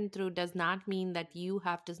 what you went through does not mean that you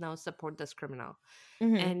have to now support this criminal.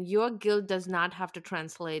 Mm-hmm. And your guilt does not have to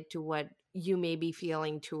translate to what you may be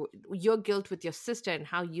feeling to your guilt with your sister, and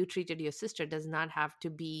how you treated your sister does not have to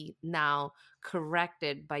be now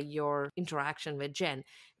corrected by your interaction with Jen.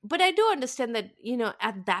 But I do understand that,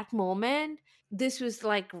 at that moment, this was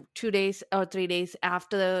like 2 days or 3 days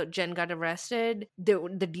after Jen got arrested.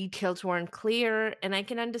 The details weren't clear. And I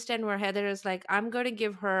can understand where Heather is like, I'm going to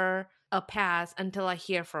give her a pass until I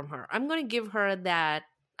hear from her. I'm going to give her that.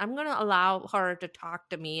 I'm going to allow her to talk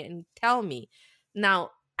to me and tell me.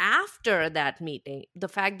 Now, after that meeting, the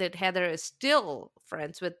fact that Heather is still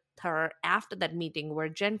friends with her after that meeting, where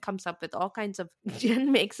Jen comes up with all kinds of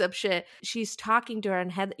Jen makes up shit. She's talking to her,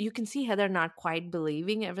 and Heather, you can see Heather not quite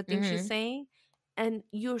believing everything she's saying. And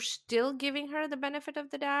you're still giving her the benefit of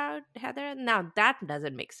the doubt, Heather? Now, that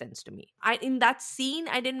doesn't make sense to me. In that scene,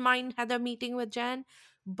 I didn't mind Heather meeting with Jen,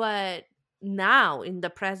 but now in the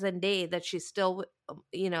present day that she's still,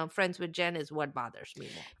 friends with Jen is what bothers me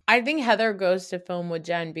more. I think Heather goes to film with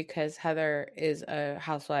Jen because Heather is a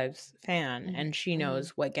Housewives fan and she knows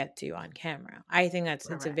what gets you on camera. I think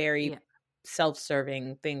it's a very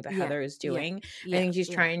self-serving thing that Heather is doing. I think she's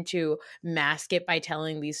trying to mask it by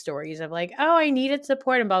telling these stories of like, oh, I needed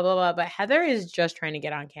support and blah blah blah, but Heather is just trying to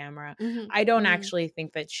get on camera. I don't actually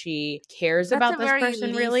think that she cares about this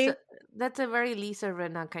person really. That's a very Lisa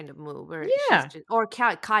Rinna kind of move. Where or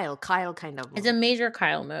Kyle kind of move. It's a major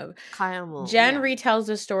Kyle move. Jen retells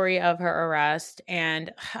the story of her arrest,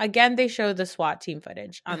 and again they show the SWAT team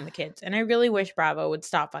footage on the kids, and I really wish Bravo would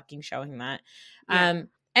stop fucking showing that.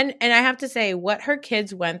 And I have to say, what her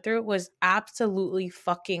kids went through was absolutely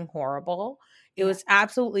fucking horrible. It was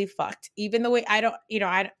absolutely fucked. Even the way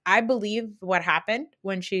I believe what happened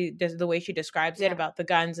when she does the way she describes it about the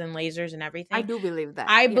guns and lasers and everything. I do believe that.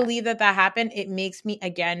 I believe that happened. It makes me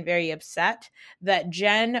again very upset that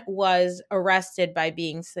Jen was arrested by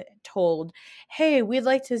being told, "Hey, we'd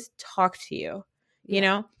like to talk to you." You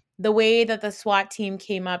know? The way that the SWAT team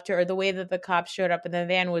came up to her, the way that the cops showed up in the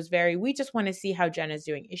van was we just want to see how Jen is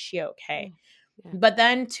doing. Is she okay? But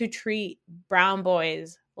then to treat brown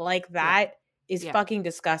boys like that is fucking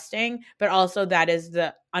disgusting. But also that is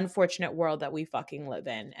the unfortunate world that we fucking live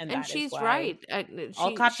in. And that she's is why right.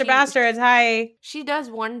 All cops are bastards. Hi. She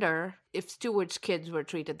does wonder if Stewart's kids were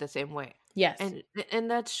treated the same way. Yes.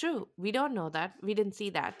 And that's true. We don't know that. We didn't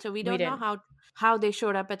see that. So we don't know how they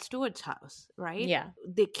showed up at Stewart's house, right? Yeah.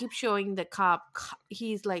 They keep showing the cop.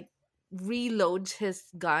 He's like reloads his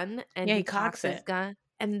gun and he cocks his gun.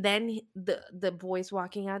 And then the boys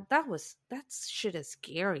walking out. That shit is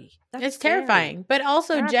scary. It's terrifying. But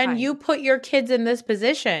also, Jen, you put your kids in this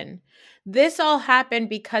position. This all happened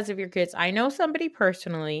because of your kids. I know somebody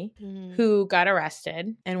personally who got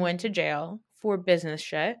arrested and went to jail for business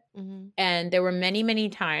shit. And there were many, many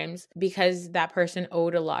times because that person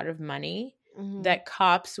owed a lot of money that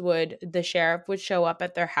the sheriff would show up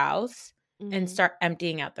at their house and start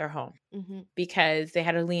emptying out their home because they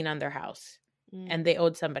had a lien on their house and they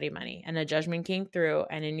owed somebody money. And a judgment came through,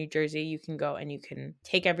 and in New Jersey, you can go and you can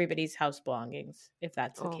take everybody's house belongings if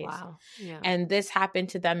that's the case. Wow. Yeah. And this happened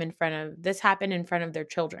to them in front of their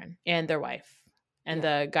children and their wife. And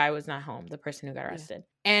the guy was not home, the person who got arrested.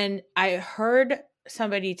 And I heard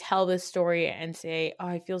somebody tell this story and say, oh,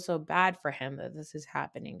 I feel so bad for him that this is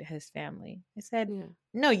happening to his family. I said,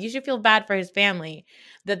 no, you should feel bad for his family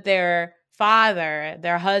that their father,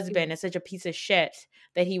 their husband is such a piece of shit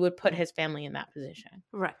that he would put his family in that position.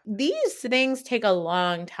 Right. These things take a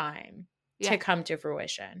long time to come to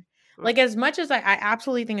fruition. Like, as much as I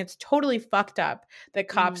absolutely think it's totally fucked up that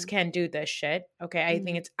cops Mhm. can do this shit. Okay. I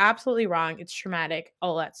think Mhm. it's absolutely wrong. It's traumatic,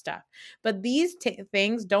 all that stuff. But these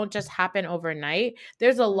things don't just happen overnight.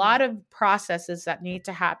 There's a lot of processes that need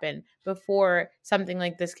to happen before something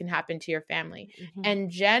like this can happen to your family. Mhm. And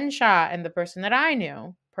Jen Shah and the person that I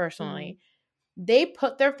knew personally, they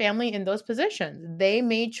put their family in those positions. They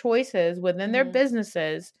made choices within their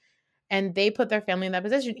businesses and they put their family in that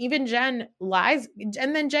position. Even Jen lies,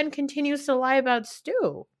 and then Jen continues to lie about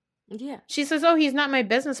Stu. Yeah. She says, "Oh, he's not my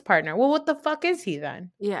business partner." Well, what the fuck is he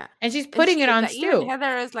then? Yeah. And she's And putting it she, on like, even Stu.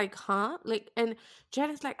 Heather is like, huh? Like, and Jen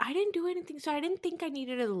is like, I didn't do anything, so I didn't think I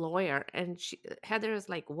needed a lawyer. And Heather is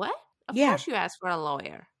like, what? Of Yeah. course you asked for a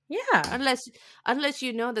lawyer. Yeah. Unless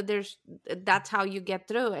you know that that's how you get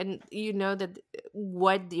through, and you know that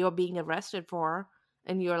what you're being arrested for,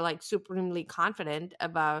 and you're like supremely confident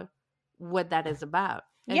about what that is about.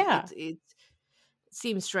 And Yeah. it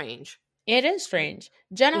seems strange. It is strange.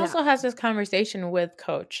 Jen Yeah. also has this conversation with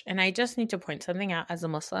Coach, and I just need to point something out as a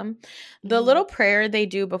Muslim. The Mhm. little prayer they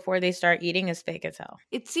do before they start eating is fake as hell.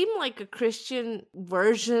 It seemed like a Christian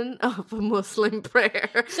version of a Muslim prayer.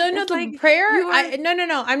 So no, It's the like prayer, you are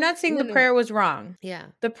no. I'm not saying no, the no. prayer was wrong. Yeah.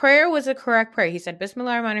 The prayer was a correct prayer. He said,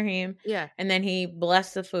 Bismillah ar-Rahman ar-Rahim, Yeah. and then he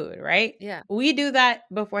blessed the food, right? Yeah. We do that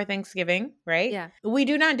before Thanksgiving, right? Yeah. We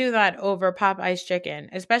do not do that over Popeye's chicken,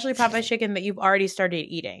 especially Popeye's chicken that you've already started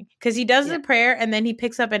eating. Because he does Yeah. the prayer and then he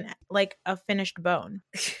picks up a finished bone.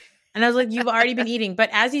 And I was like, you've already been eating. But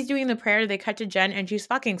as he's doing the prayer, they cut to Jen and she's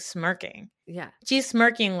fucking smirking. Yeah. She's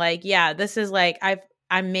smirking like, yeah, this is like,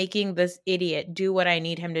 I'm making this idiot do what I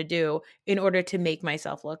need him to do in order to make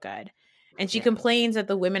myself look good. And she Yeah. complains that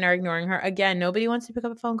the women are ignoring her. Again, nobody wants to pick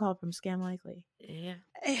up a phone call from Scam Likely. Yeah.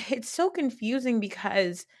 It's so confusing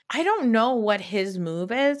because I don't know what his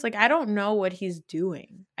move is. Like, I don't know what he's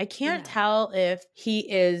doing. I can't Yeah. tell if he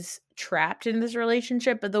is trapped in this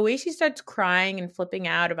relationship, but the way she starts crying and flipping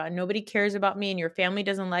out about nobody cares about me and your family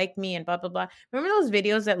doesn't like me and blah, blah, blah. Remember those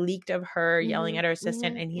videos that leaked of her yelling at her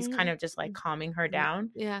assistant and he's kind of just like calming her down?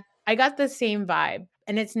 Yeah. I got the same vibe.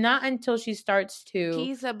 And it's not until she starts to.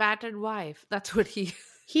 He's a battered wife. That's what he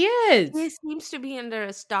He is. He seems to be under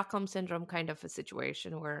a Stockholm syndrome kind of a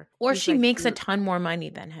situation where Or he's she like, makes a ton more money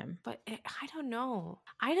than him. But I don't know.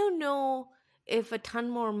 I don't know if a ton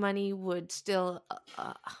more money would still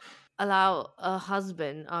allow a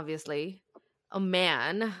husband, obviously, a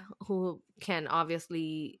man who can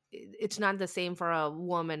obviously, it's not the same for a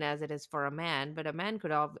woman as it is for a man, but a man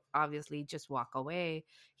could obviously just walk away.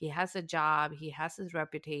 He has a job, he has his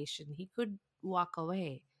reputation, he could walk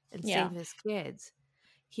away and save his kids.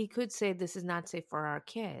 He could say, this is not safe for our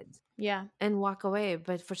kids. Yeah. And walk away.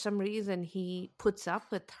 But for some reason, he puts up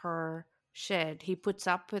with her shit. He puts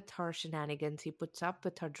up with her shenanigans. He puts up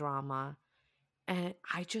with her drama. And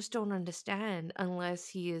I just don't understand unless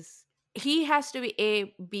he has to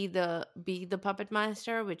be the puppet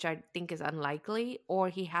master, which I think is unlikely, or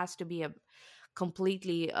he has to be a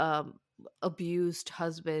completely abused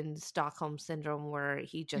husband, Stockholm syndrome, where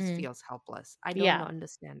he just feels helpless. I don't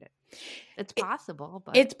understand it. It's possible,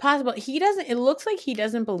 but it's possible. It looks like he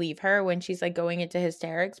doesn't believe her when she's like going into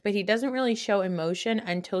hysterics, but he doesn't really show emotion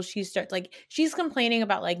until she starts, like, she's complaining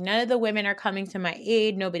about like, none of the women are coming to my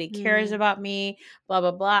aid. Nobody cares about me, blah,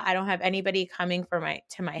 blah, blah. I don't have anybody coming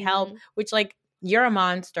to my help, which, like, you're a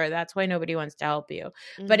monster. That's why nobody wants to help you.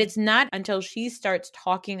 But it's not until she starts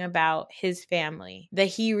talking about his family that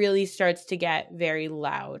he really starts to get very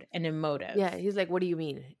loud and emotive. Yeah, he's like, what do you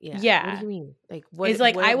mean? Yeah. What do you mean? Like, what? It's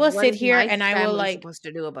like, I will sit here and I will like supposed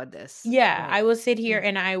to do about this. Yeah, right. I will sit here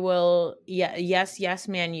and I will yes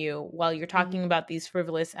man you while you're talking about these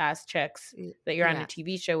frivolous ass chicks that you're on a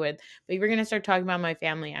TV show with. But if you're gonna start talking about my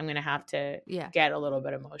family, I'm gonna have to get a little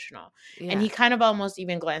bit emotional. Yeah. And he kind of almost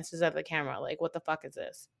even glances at the camera like, what the fuck is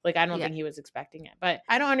this? Like, I don't think he was expecting it. But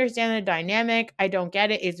I don't understand the dynamic. I don't get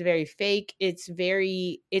it. It's very fake. It's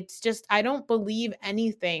just, I don't believe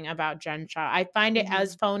anything about Jen Shah. I find it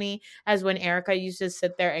as phony as when Erica used to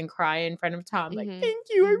sit there and cry in front of Tom, like, thank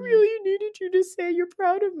you, I really needed you to say you're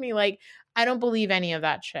proud of me. Like, I don't believe any of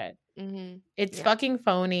that shit. It's fucking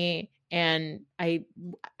phony, and I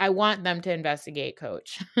want them to investigate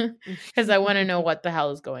Coach because I want to know what the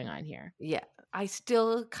hell is going on here. Yeah. I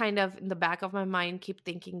still kind of in the back of my mind keep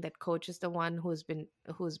thinking that Coach is the one who's been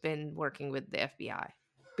working with the FBI,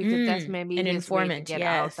 because that's maybe an his informant way to get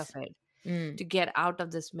out of it, to get out of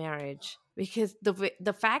this marriage. Because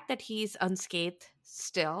the fact that he's unscathed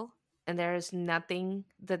still, and there is nothing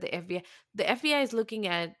that the FBI is looking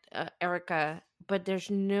at Erica, but there's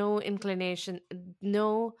no indication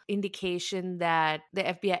that the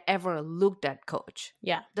FBI ever looked at Coach.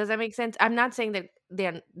 Yeah. Does that make sense? I'm not saying that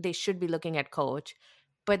they should be looking at Coach,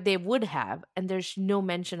 but they would have, and there's no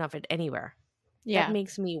mention of it anywhere. That Yeah.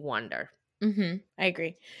 makes me wonder. I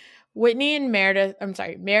agree. Meredith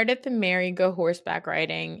and Mary go horseback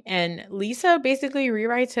riding, and Lisa basically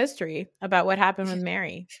rewrites history about what happened with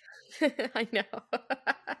Mary. I know.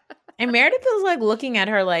 And Meredith is like looking at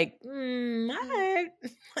her like, I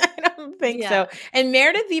don't think so. Yeah. And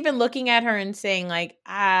Meredith even looking at her and saying like,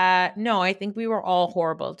 no, I think we were all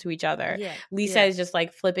horrible to each other. Yeah. Lisa Yeah. is just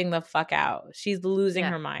like flipping the fuck out. She's losing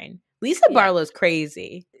Yeah. her mind. Lisa Yeah. Barlow's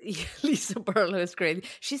crazy. Lisa Barlow is crazy.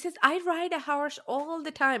 She says, I ride a horse all the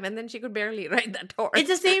time, and then she could barely ride that horse. It's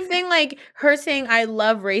the same thing like her saying, I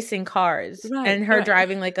love racing cars, Right, and her right.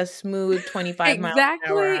 driving like a smooth 25 miles an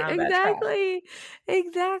hour around that track.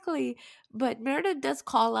 Exactly. But Meredith does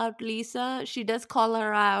call out Lisa. She does call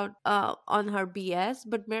her out on her BS,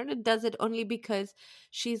 but Meredith does it only because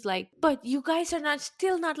she's like, but you guys are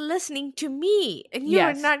still not listening to me, and you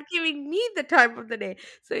are Yes. not giving me the time of the day.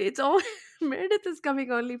 So it's all Meredith is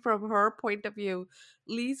coming only from her point of view.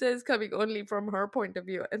 Lisa is coming only from her point of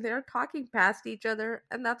view, and they're talking past each other,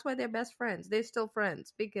 and that's why they're best friends. They're still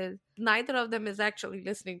friends because neither of them is actually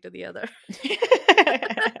listening to the other.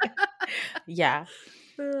 Yeah.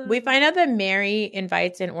 We find out that Mary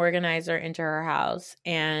invites an organizer into her house,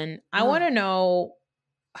 and I want to know.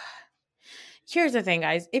 Here's the thing,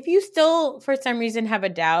 guys. If you still, for some reason, have a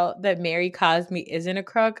doubt that Mary Cosme isn't a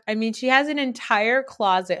crook, I mean, she has an entire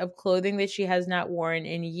closet of clothing that she has not worn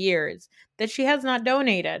in years that she has not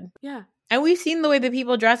donated. Yeah. And we've seen the way that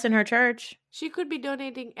people dress in her church. She could be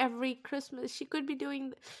donating every Christmas. She could be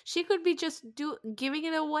just giving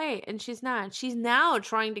it away, and she's not. She's now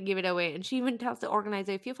trying to give it away, and she even tells the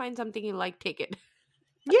organizer, if you find something you like, take it.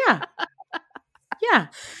 Yeah. Yeah.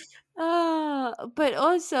 But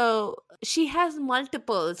also she has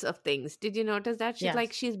multiples of things. Did you notice that?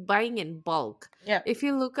 She's buying in bulk. Yeah. If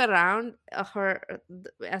you look around her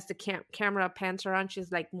as the camera pans around,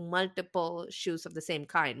 she's like multiple shoes of the same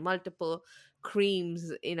kind, multiple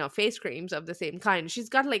creams, face creams of the same kind. She's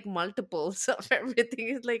got like multiples of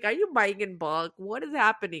everything. It's like, are you buying in bulk? What is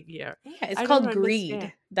happening here? Yeah, it's called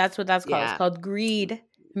greed. That's what that's called. Yeah. It's called greed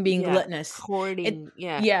and being gluttonous. Hoarding.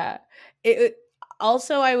 Yeah.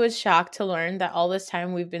 Also, I was shocked to learn that all this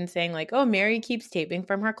time we've been saying like, oh, Mary keeps taping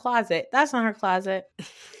from her closet. That's not her closet.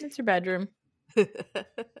 It's her bedroom.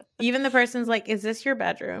 Even the person's like, is this your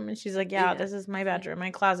bedroom? And she's like, yeah, this is my bedroom.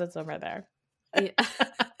 My closet's over there. Yeah.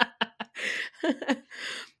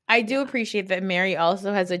 I do appreciate that Mary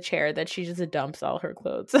also has a chair that she just dumps all her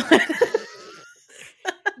clothes on.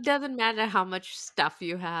 Doesn't matter how much stuff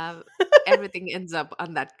you have, everything ends up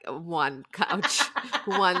on that one couch,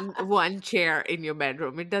 one chair in your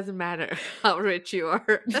bedroom. It doesn't matter how rich you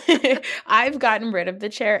are. I've gotten rid of the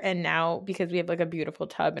chair, and now because we have like a beautiful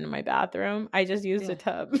tub in my bathroom, I just use the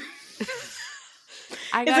tub.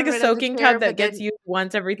 It's like a soaking tub that gets used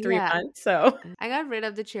once every 3 months. So I got rid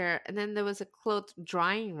of the chair, and then there was a clothes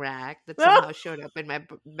drying rack that somehow showed up in my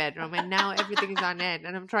bedroom, and now everything is on it,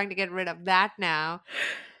 and I'm trying to get rid of that now.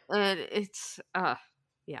 And it's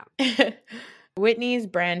Whitney's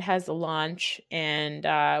brand has a launch,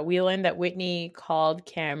 and we learned that Whitney called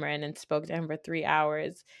Cameron and spoke to him for 3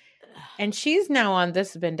 hours. And she's now on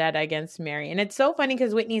this vendetta against Mary. And it's so funny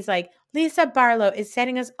because Whitney's like, Lisa Barlow is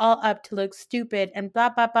setting us all up to look stupid and blah,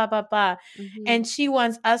 blah, blah, blah, blah. Mm-hmm. And she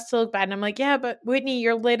wants us to look bad. And I'm like, yeah, but Whitney,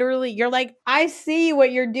 you're like, I see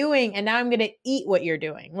what you're doing. And now I'm going to eat what you're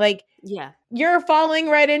doing. Like, yeah, you're falling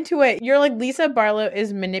right into it. You're like, Lisa Barlow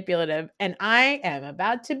is manipulative. And I am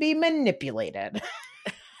about to be manipulated.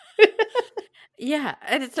 Yeah,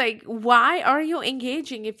 and it's like, why are you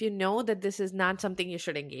engaging if you know that this is not something you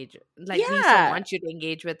should engage with? Like, Lisa wants you to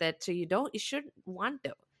engage with it, so you shouldn't want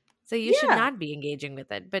to. So you should not be engaging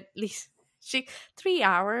with it. But at least 3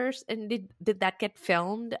 hours, and did that get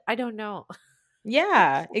filmed? I don't know.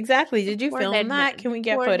 Yeah, exactly. Did you film that? Man. Can we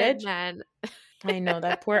get footage? Man. I know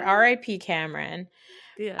that poor R.I.P. Cameron.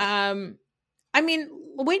 Yeah. I mean,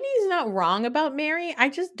 Whitney's not wrong about Mary. I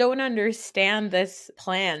just don't understand this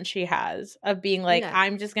plan she has of being like,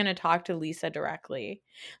 I'm just going to talk to Lisa directly.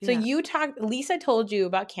 So Lisa told you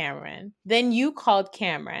about Cameron. Then you called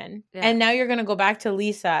Cameron. Yeah. And now you're going to go back to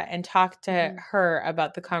Lisa and talk to her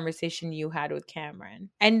about the conversation you had with Cameron.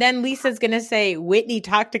 And then Lisa's going to say, Whitney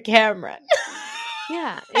talked to Cameron.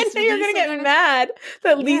 Yeah. And so you're going to get mad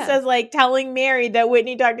that Lisa's like telling Mary that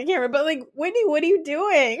Whitney talked to Cameron. But like, Whitney, what are you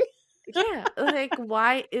doing? Yeah, like,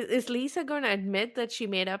 why is Lisa going to admit that she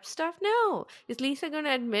made up stuff? No. Is Lisa going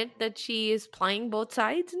to admit that she is playing both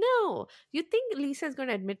sides? No. You think Lisa is going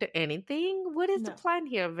to admit to anything? What is the plan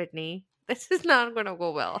here, Whitney? This is not going to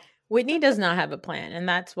go well. Whitney does not have a plan, and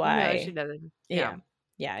that's why. No, she doesn't. Yeah.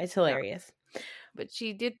 Yeah, it's No. hilarious. But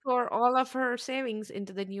she did pour all of her savings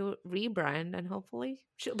into the new rebrand, and hopefully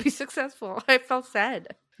she'll be successful. I felt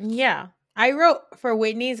sad. Yeah. I wrote for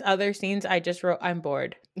Whitney's other scenes, I just wrote, I'm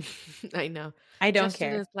bored. I know. I don't Justin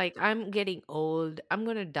care. is like, I'm getting old. I'm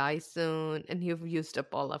going to die soon. And you've used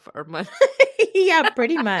up all of our money. Yeah,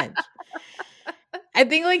 pretty much. I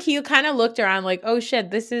think like he kind of looked around like, oh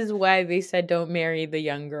shit, this is why they said don't marry the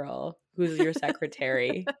young girl who's your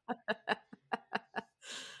secretary.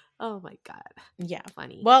 Oh my God. Yeah.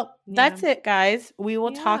 Funny. Well, Yeah. that's it, guys. We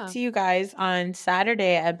will talk Yeah. to you guys on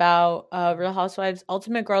Saturday about Real Housewives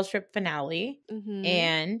Ultimate Girls Trip finale Mhm.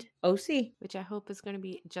 and OC. Which I hope is going to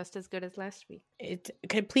be just as good as last week.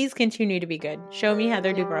 Please continue to be good. Show me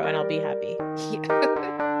Heather Dubrow and I'll be happy. Yeah.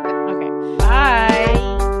 Okay.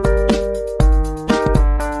 Bye.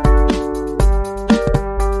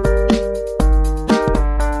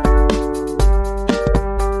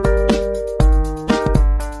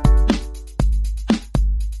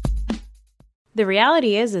 The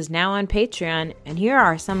Reality is now on Patreon, and here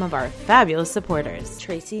are some of our fabulous supporters.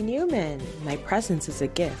 Tracy Newman, my presence is a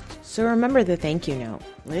gift, so remember the thank you note.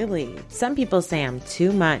 Lily, some people say I'm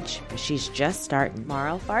too much, but she's just starting.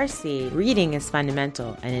 Marl Farsi, reading is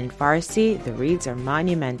fundamental, and in Farsi, the reads are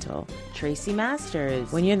monumental. Tracy Masters,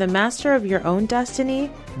 when you're the master of your own destiny,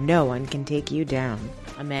 no one can take you down.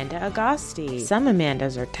 Amanda Agosti. Some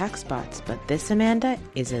Amandas are text bots, but this Amanda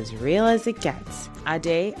is as real as it gets.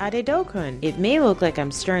 Ade Adedokun. It may look like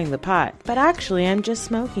I'm stirring the pot, but actually I'm just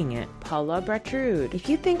smoking it. Paula Bertrude. If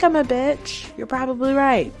you think I'm a bitch, you're probably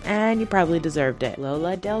right, and you probably deserved it.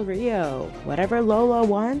 Lola Del Rio. Whatever Lola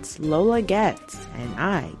wants, Lola gets, and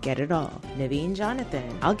I get it all. Naveen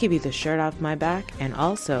Jonathan. I'll give you the shirt off my back, and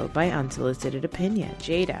also by unsolicited opinion.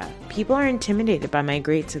 Jada. People are intimidated by my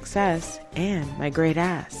great success and my great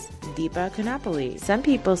ass. Deepa Kanapoli. Some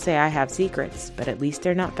people say I have secrets, but at least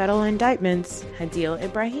they're not federal indictments. Hadil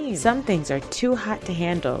Ibrahim. Some things are too hot to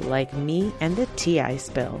handle, like me and the tea I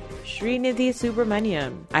spill. Srinidhi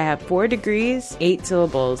Subramaniam. I have 4 degrees, 8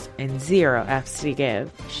 syllables, and 0 F's to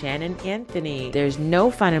give. Shannon Anthony. There's no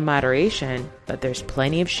fun in moderation, but there's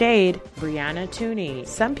plenty of shade. Brianna Tooney.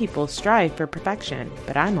 Some people strive for perfection,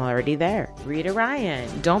 but I'm already there. Rita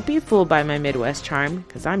Ryan. Don't be fooled by my Midwest charm,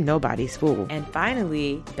 because I'm nobody's fool. And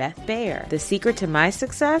finally, Beth Bayer. The secret to my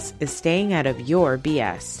success is staying out of your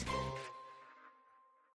BS.